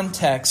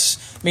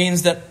contexts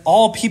means that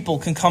all people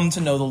can come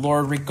to know the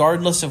Lord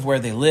regardless of where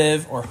they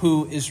live or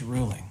who is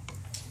ruling.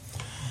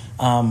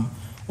 One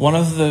One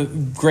of the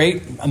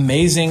great,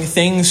 amazing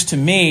things to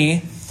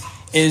me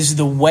is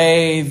the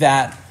way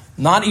that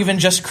not even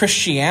just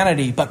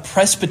Christianity, but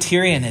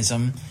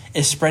Presbyterianism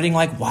is spreading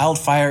like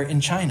wildfire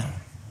in China.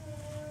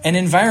 An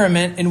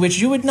environment in which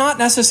you would not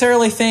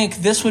necessarily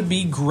think this would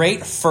be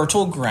great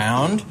fertile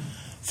ground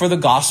for the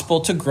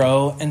gospel to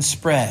grow and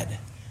spread.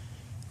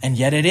 And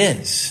yet it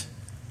is.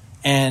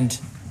 And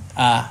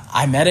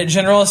I met at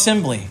General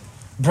Assembly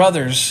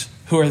brothers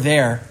who are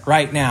there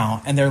right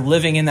now, and they're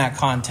living in that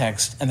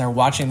context, and they're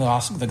watching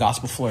the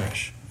gospel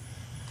flourish.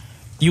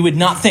 You would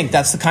not think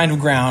that's the kind of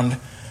ground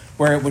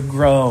where it would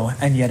grow,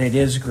 and yet it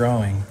is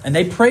growing. And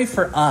they pray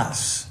for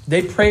us.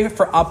 They pray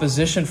for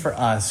opposition for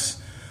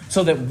us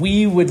so that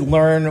we would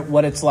learn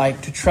what it's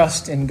like to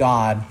trust in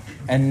God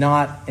and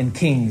not in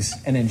kings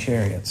and in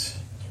chariots.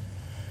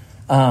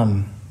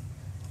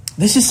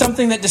 This is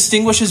something that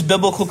distinguishes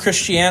biblical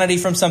Christianity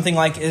from something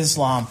like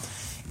Islam.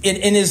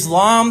 In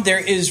Islam, there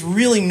is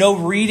really no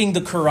reading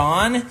the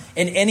Quran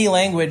in any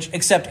language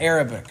except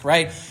Arabic,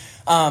 right?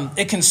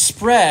 It can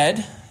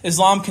spread.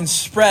 Islam can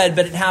spread,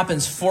 but it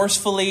happens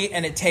forcefully,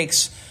 and it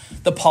takes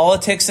the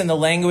politics and the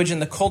language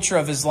and the culture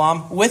of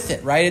Islam with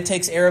it, right? It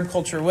takes Arab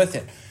culture with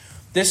it.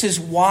 This is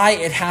why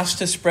it has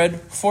to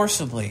spread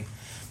forcibly,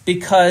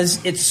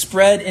 because its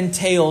spread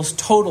entails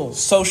total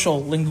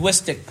social,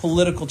 linguistic,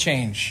 political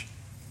change.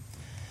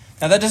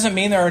 Now, that doesn't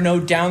mean there are no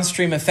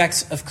downstream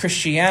effects of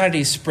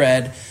Christianity's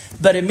spread,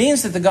 but it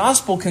means that the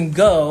gospel can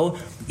go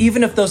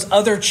even if those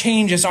other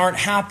changes aren't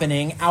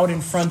happening out in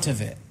front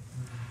of it.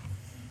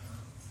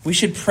 We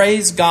should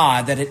praise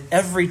God that at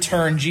every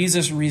turn,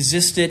 Jesus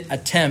resisted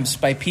attempts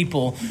by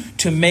people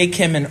to make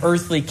him an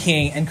earthly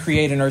king and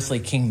create an earthly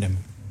kingdom.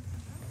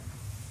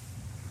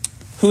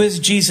 Who is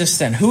Jesus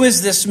then? Who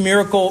is this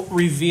miracle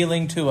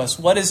revealing to us?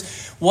 What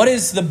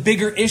is the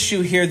bigger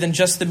issue here than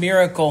just the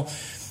miracle?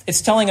 It's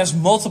telling us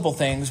multiple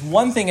things.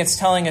 One thing it's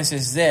telling us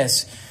is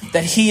this,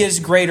 that he is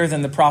greater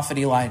than the prophet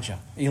Elisha.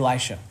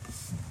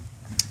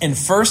 In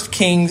 2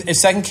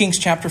 Kings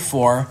chapter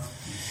 4,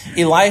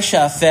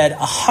 Elisha fed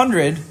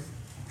 100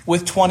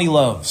 with 20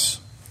 loaves.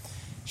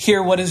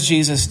 Here, what does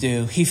Jesus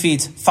do? He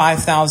feeds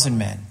 5,000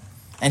 men.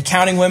 And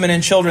counting women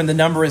and children, the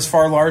number is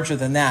far larger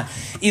than that.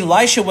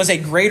 Elisha was a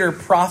greater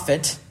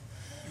prophet,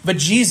 but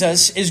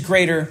Jesus is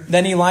greater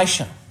than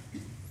Elisha.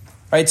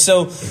 Right?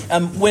 So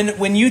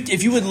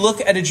if you would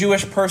look at a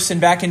Jewish person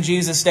back in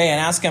Jesus' day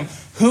and ask him,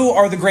 who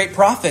are the great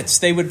prophets?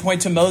 They would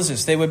point to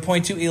Moses. They would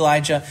point to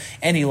Elijah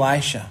and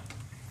Elisha.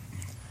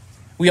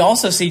 We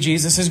also see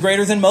Jesus is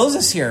greater than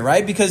Moses here,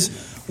 right? Because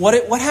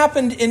what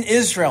happened in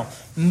Israel?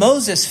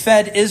 Moses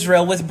fed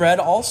Israel with bread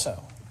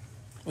also,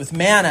 with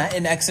manna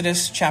in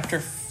Exodus chapter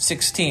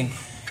 16.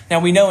 Now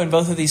we know in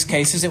both of these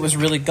cases it was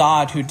really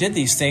God who did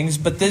these things,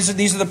 but these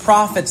are the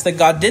prophets that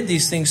God did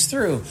these things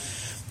through.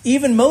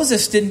 Even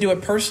Moses didn't do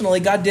it personally.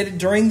 God did it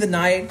during the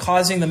night,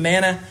 causing the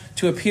manna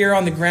to appear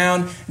on the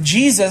ground.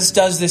 Jesus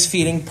does this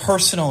feeding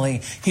personally.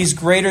 He's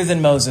greater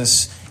than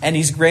Moses, and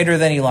he's greater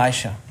than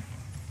Elisha.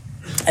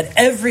 At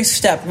every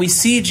step, we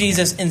see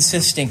Jesus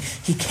insisting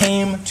he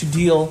came to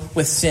deal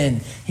with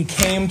sin. He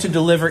came to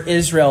deliver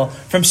Israel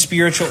from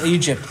spiritual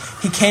Egypt.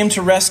 He came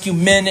to rescue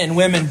men and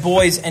women,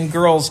 boys and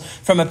girls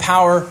from a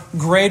power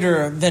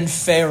greater than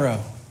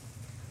Pharaoh.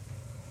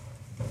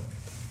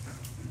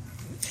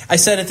 I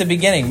said at the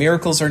beginning,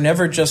 miracles are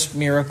never just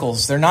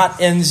miracles. They're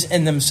not ends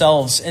in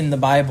themselves in the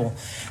Bible.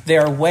 They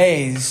are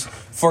ways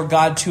for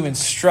God to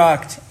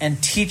instruct and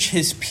teach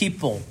his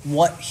people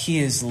what he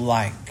is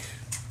like.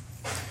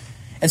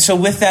 And so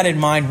with that in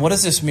mind, what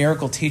does this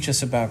miracle teach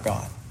us about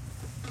God?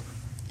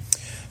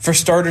 For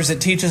starters, it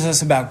teaches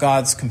us about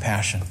God's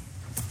compassion.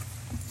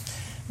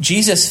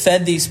 Jesus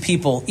fed these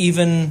people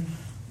even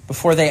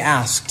before they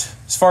asked.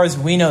 As far as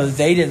we know,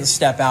 they didn't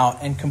step out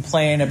and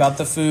complain about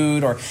the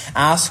food or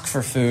ask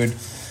for food.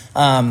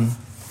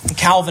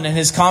 Calvin, in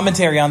his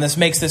commentary on this,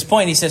 makes this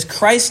point. He says,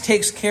 Christ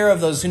takes care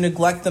of those who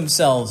neglect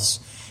themselves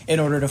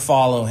in order to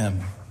follow him.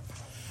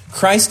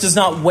 Christ does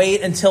not wait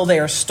until they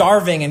are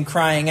starving and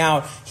crying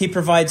out. He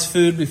provides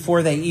food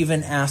before they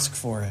even ask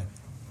for it.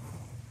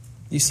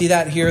 You see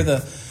that here?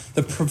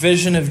 The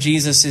provision of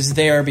Jesus is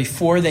there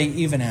before they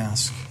even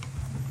ask.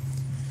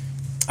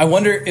 I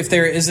wonder if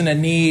there isn't a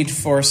need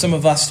for some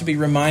of us to be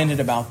reminded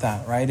about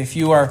that, right? If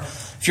you're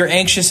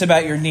anxious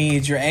about your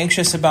needs, you're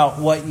anxious about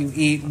what you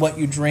eat, what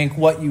you drink,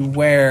 what you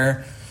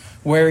wear,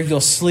 where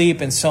you'll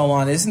sleep, and so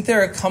on. Isn't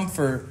there a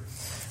comfort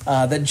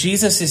that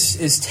Jesus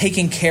is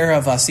taking care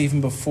of us even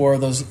before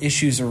those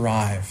issues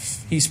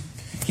arrive? He's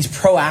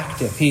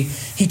proactive.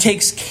 He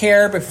takes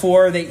care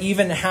before they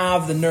even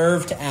have the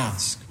nerve to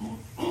ask.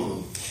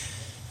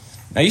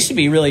 I used to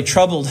be really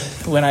troubled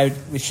when I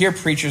would hear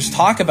preachers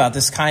talk about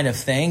this kind of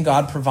thing.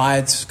 God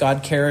provides,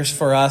 God cares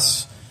for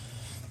us.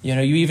 You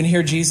know, you even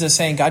hear Jesus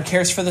saying, God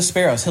cares for the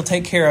sparrows. He'll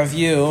take care of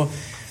you.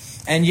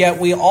 And yet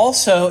we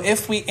also,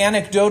 if we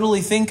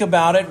anecdotally think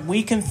about it,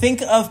 we can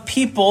think of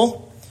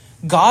people,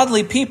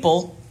 godly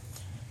people,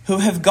 who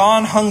have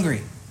gone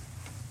hungry.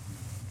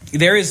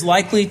 There is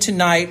likely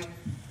tonight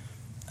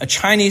a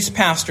Chinese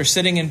pastor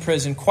sitting in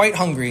prison, quite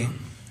hungry,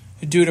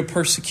 due to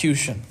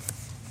persecution.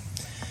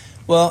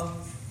 Well,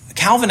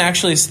 Calvin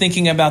actually is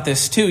thinking about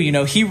this too.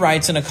 He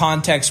writes in a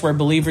context where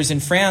believers in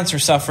France are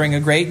suffering a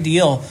great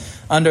deal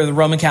under the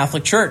Roman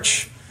Catholic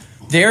Church.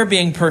 They're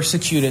being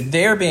persecuted.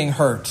 They're being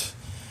hurt.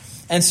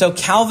 And so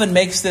Calvin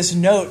makes this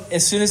note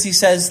as soon as he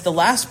says the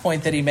last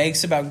point that he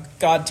makes about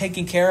God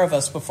taking care of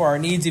us before our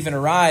needs even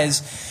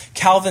arise.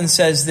 Calvin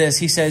says this.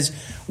 He says,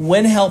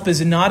 when help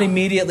is not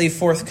immediately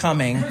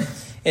forthcoming,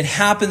 it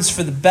happens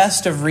for the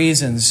best of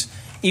reasons,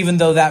 even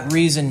though that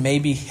reason may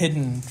be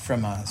hidden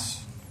from us.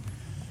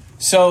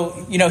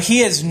 So,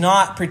 he is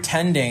not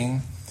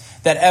pretending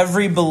that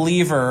every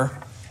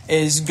believer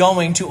is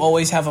going to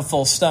always have a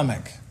full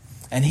stomach.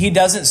 And he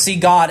doesn't see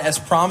God as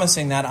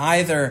promising that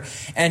either.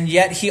 And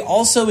yet he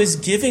also is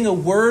giving a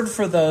word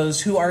for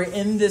those who are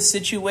in this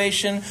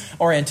situation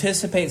or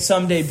anticipate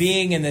someday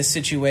being in this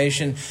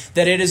situation,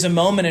 that it is a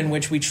moment in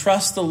which we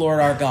trust the Lord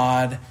our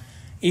God,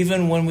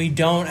 even when we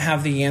don't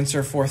have the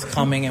answer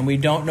forthcoming and we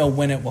don't know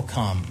when it will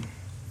come.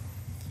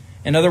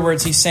 In other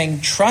words, he's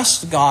saying,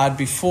 trust God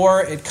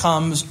before it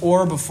comes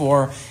or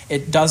before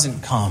it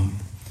doesn't come.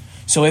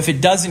 So if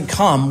it doesn't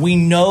come, we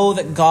know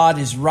that God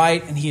is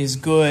right and he is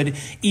good,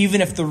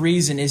 even if the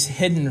reason is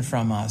hidden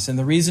from us. And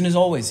the reason is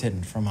always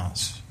hidden from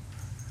us.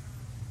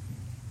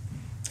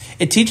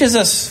 It teaches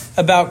us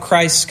about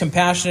Christ's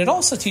compassion. It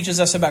also teaches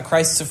us about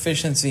Christ's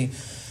sufficiency.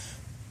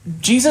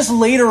 Jesus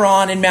later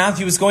on in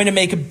Matthew is going to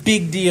make a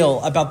big deal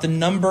about the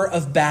number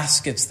of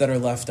baskets that are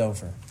left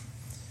over.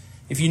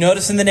 If you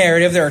notice in the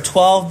narrative, there are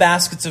 12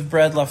 baskets of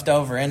bread left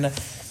over. And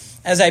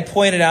as I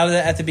pointed out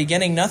at the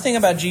beginning, nothing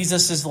about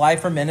Jesus'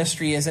 life or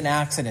ministry is an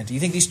accident. Do you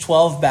think these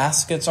 12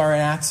 baskets are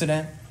an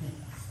accident?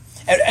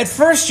 At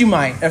first you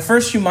might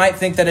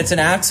think that it's an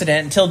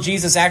accident until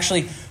Jesus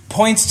actually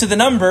points to the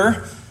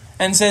number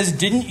and says,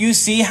 didn't you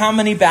see how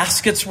many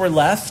baskets were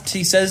left?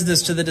 He says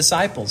this to the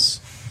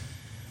disciples.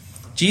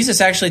 Jesus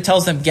actually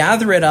tells them,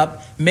 gather it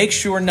up, make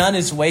sure none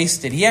is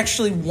wasted. He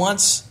actually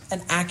wants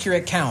an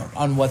accurate count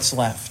on what's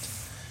left.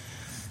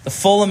 The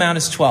full amount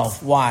is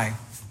 12. Why?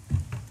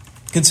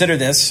 Consider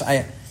this.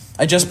 I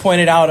just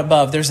pointed out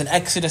above, there's an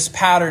Exodus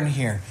pattern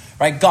here,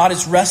 right? God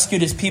has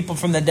rescued his people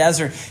from the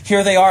desert.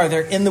 Here they are.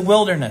 They're in the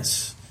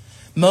wilderness.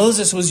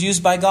 Moses was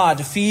used by God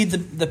to feed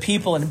the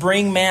people and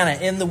bring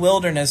manna in the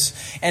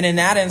wilderness. And in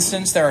that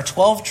instance, there are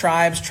 12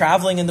 tribes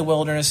traveling in the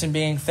wilderness and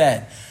being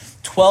fed.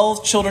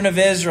 12 children of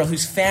Israel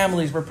whose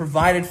families were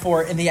provided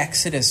for in the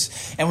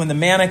Exodus. And when the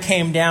manna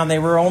came down, they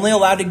were only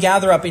allowed to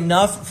gather up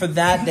enough for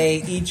that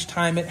day each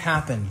time it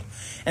happened.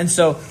 And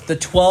so the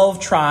 12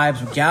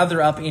 tribes would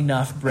gather up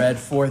enough bread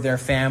for their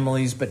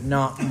families, but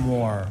not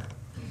more.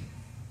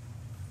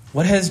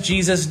 What has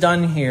Jesus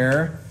done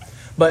here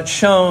but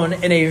shown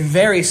in a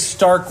very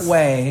stark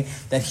way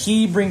that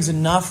he brings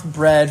enough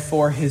bread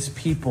for his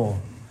people?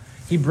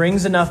 He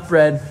brings enough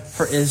bread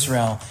for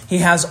Israel. He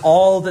has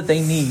all that they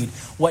need.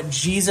 What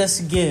Jesus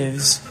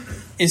gives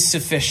is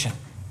sufficient.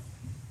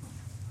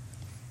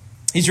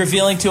 He's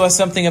revealing to us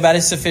something about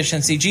his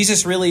sufficiency.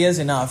 Jesus really is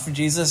enough.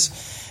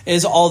 Jesus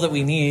is all that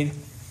we need.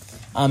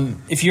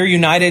 If you're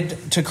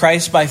united to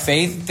Christ by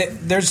faith,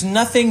 there's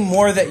nothing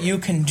more that you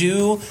can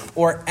do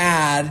or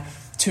add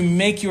to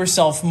make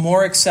yourself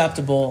more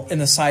acceptable in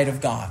the sight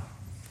of God.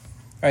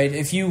 Right?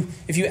 If you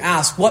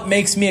ask, what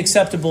makes me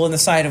acceptable in the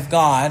sight of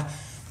God?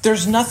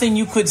 There's nothing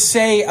you could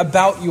say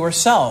about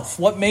yourself.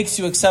 What makes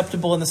you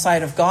acceptable in the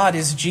sight of God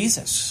is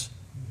Jesus.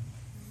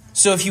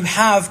 So if you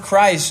have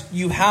Christ,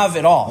 you have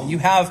it all. You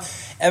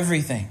have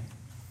everything.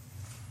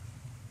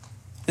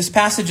 This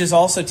passage is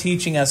also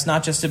teaching us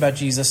not just about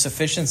Jesus'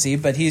 sufficiency,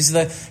 but he's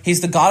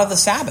the God of the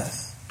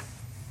Sabbath,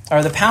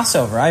 or the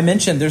Passover. I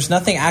mentioned there's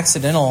nothing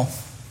accidental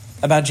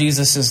about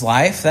Jesus'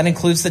 life. That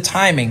includes the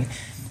timing.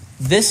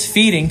 This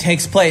feeding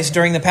takes place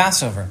during the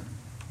Passover.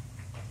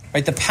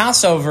 Right? The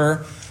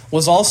Passover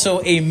was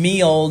also a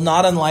meal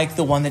not unlike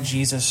the one that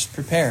Jesus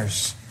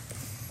prepares.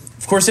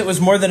 Of course, it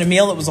was more than a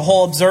meal. It was a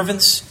whole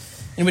observance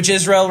in which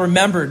Israel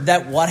remembered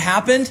that what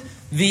happened?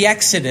 The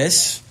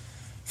Exodus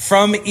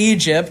from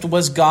Egypt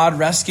was God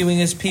rescuing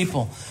his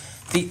people.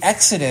 The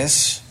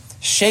Exodus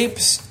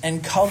shapes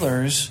and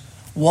colors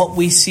what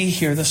we see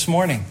here this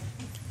morning.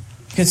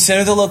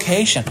 Consider the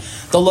location.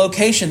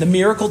 The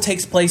miracle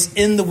takes place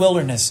in the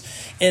wilderness.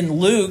 In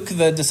Luke,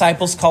 the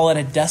disciples call it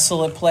a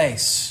desolate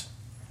place.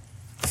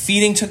 The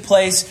feeding took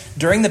place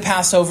during the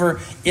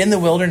Passover in the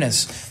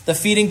wilderness. The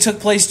feeding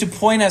took place to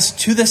point us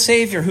to the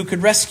Savior who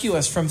could rescue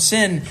us from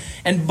sin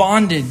and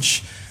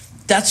bondage.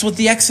 That's what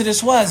the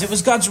Exodus was. It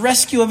was God's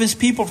rescue of his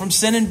people from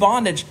sin and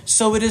bondage.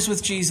 So it is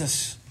with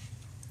Jesus.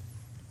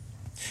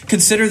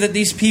 Consider that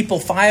these people,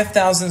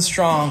 5,000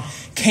 strong,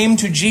 came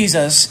to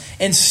Jesus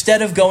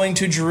instead of going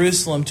to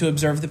Jerusalem to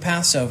observe the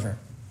Passover.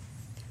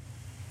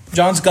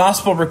 John's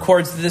gospel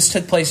records that this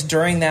took place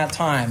during that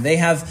time. They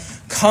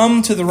have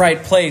come to the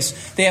right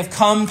place. They have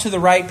come to the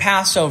right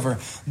Passover.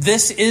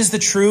 This is the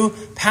true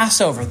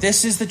Passover.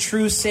 This is the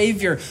true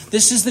Savior.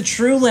 This is the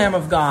true Lamb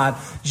of God.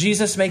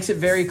 Jesus makes it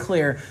very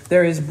clear.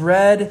 There is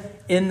bread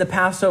in the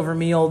Passover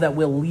meal that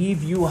will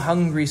leave you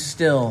hungry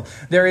still.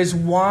 There is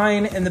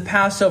wine in the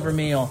Passover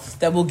meal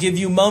that will give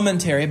you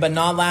momentary but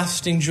not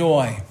lasting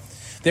joy.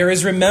 There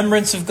is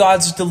remembrance of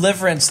God's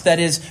deliverance that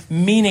is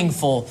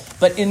meaningful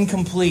but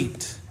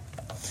incomplete.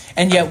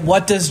 And yet,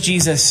 what does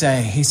Jesus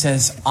say? He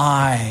says,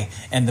 I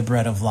am the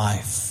bread of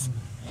life.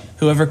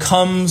 Whoever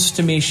comes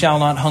to me shall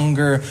not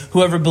hunger.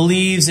 Whoever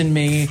believes in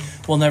me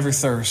will never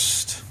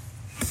thirst.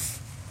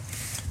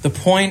 The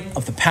point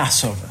of the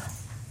Passover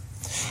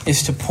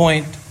is to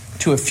point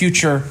to a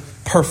future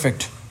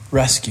perfect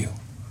rescue.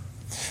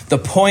 The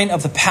point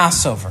of the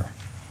Passover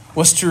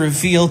was to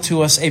reveal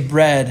to us a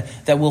bread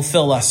that will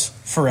fill us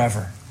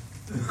forever.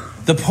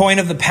 The point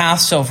of the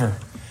Passover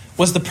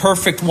was the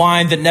perfect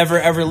wine that never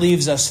ever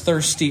leaves us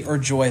thirsty or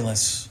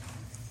joyless.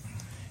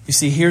 You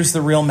see, here's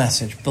the real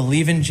message.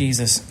 Believe in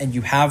Jesus and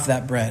you have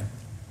that bread.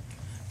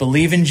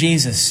 Believe in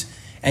Jesus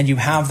and you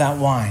have that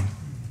wine.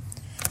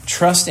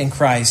 Trust in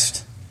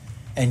Christ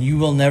and you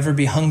will never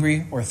be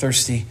hungry or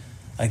thirsty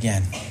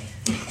again.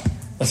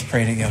 Let's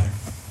pray together.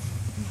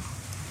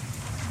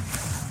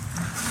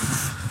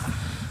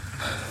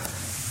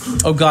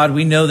 Oh God,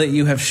 we know that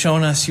you have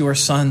shown us your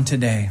Son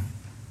today.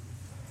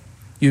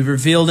 You've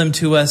revealed him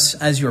to us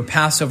as your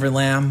Passover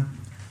lamb,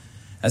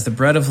 as the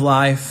bread of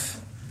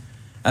life,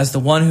 as the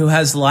one who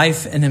has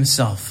life in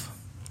himself.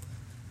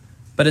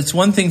 But it's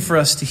one thing for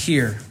us to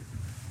hear,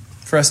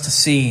 for us to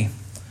see,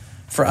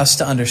 for us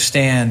to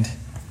understand.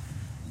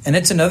 And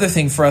it's another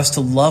thing for us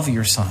to love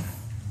your Son.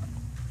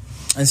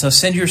 And so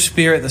send your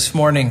Spirit this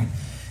morning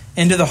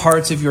into the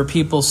hearts of your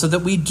people so that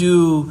we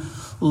do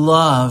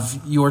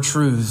love your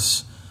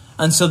truths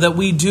and so that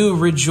we do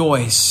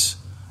rejoice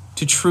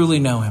to truly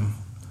know him.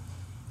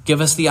 Give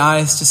us the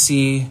eyes to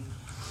see.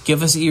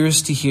 Give us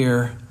ears to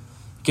hear.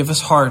 Give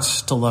us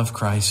hearts to love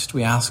Christ.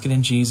 We ask it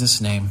in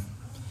Jesus' name.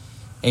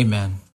 Amen.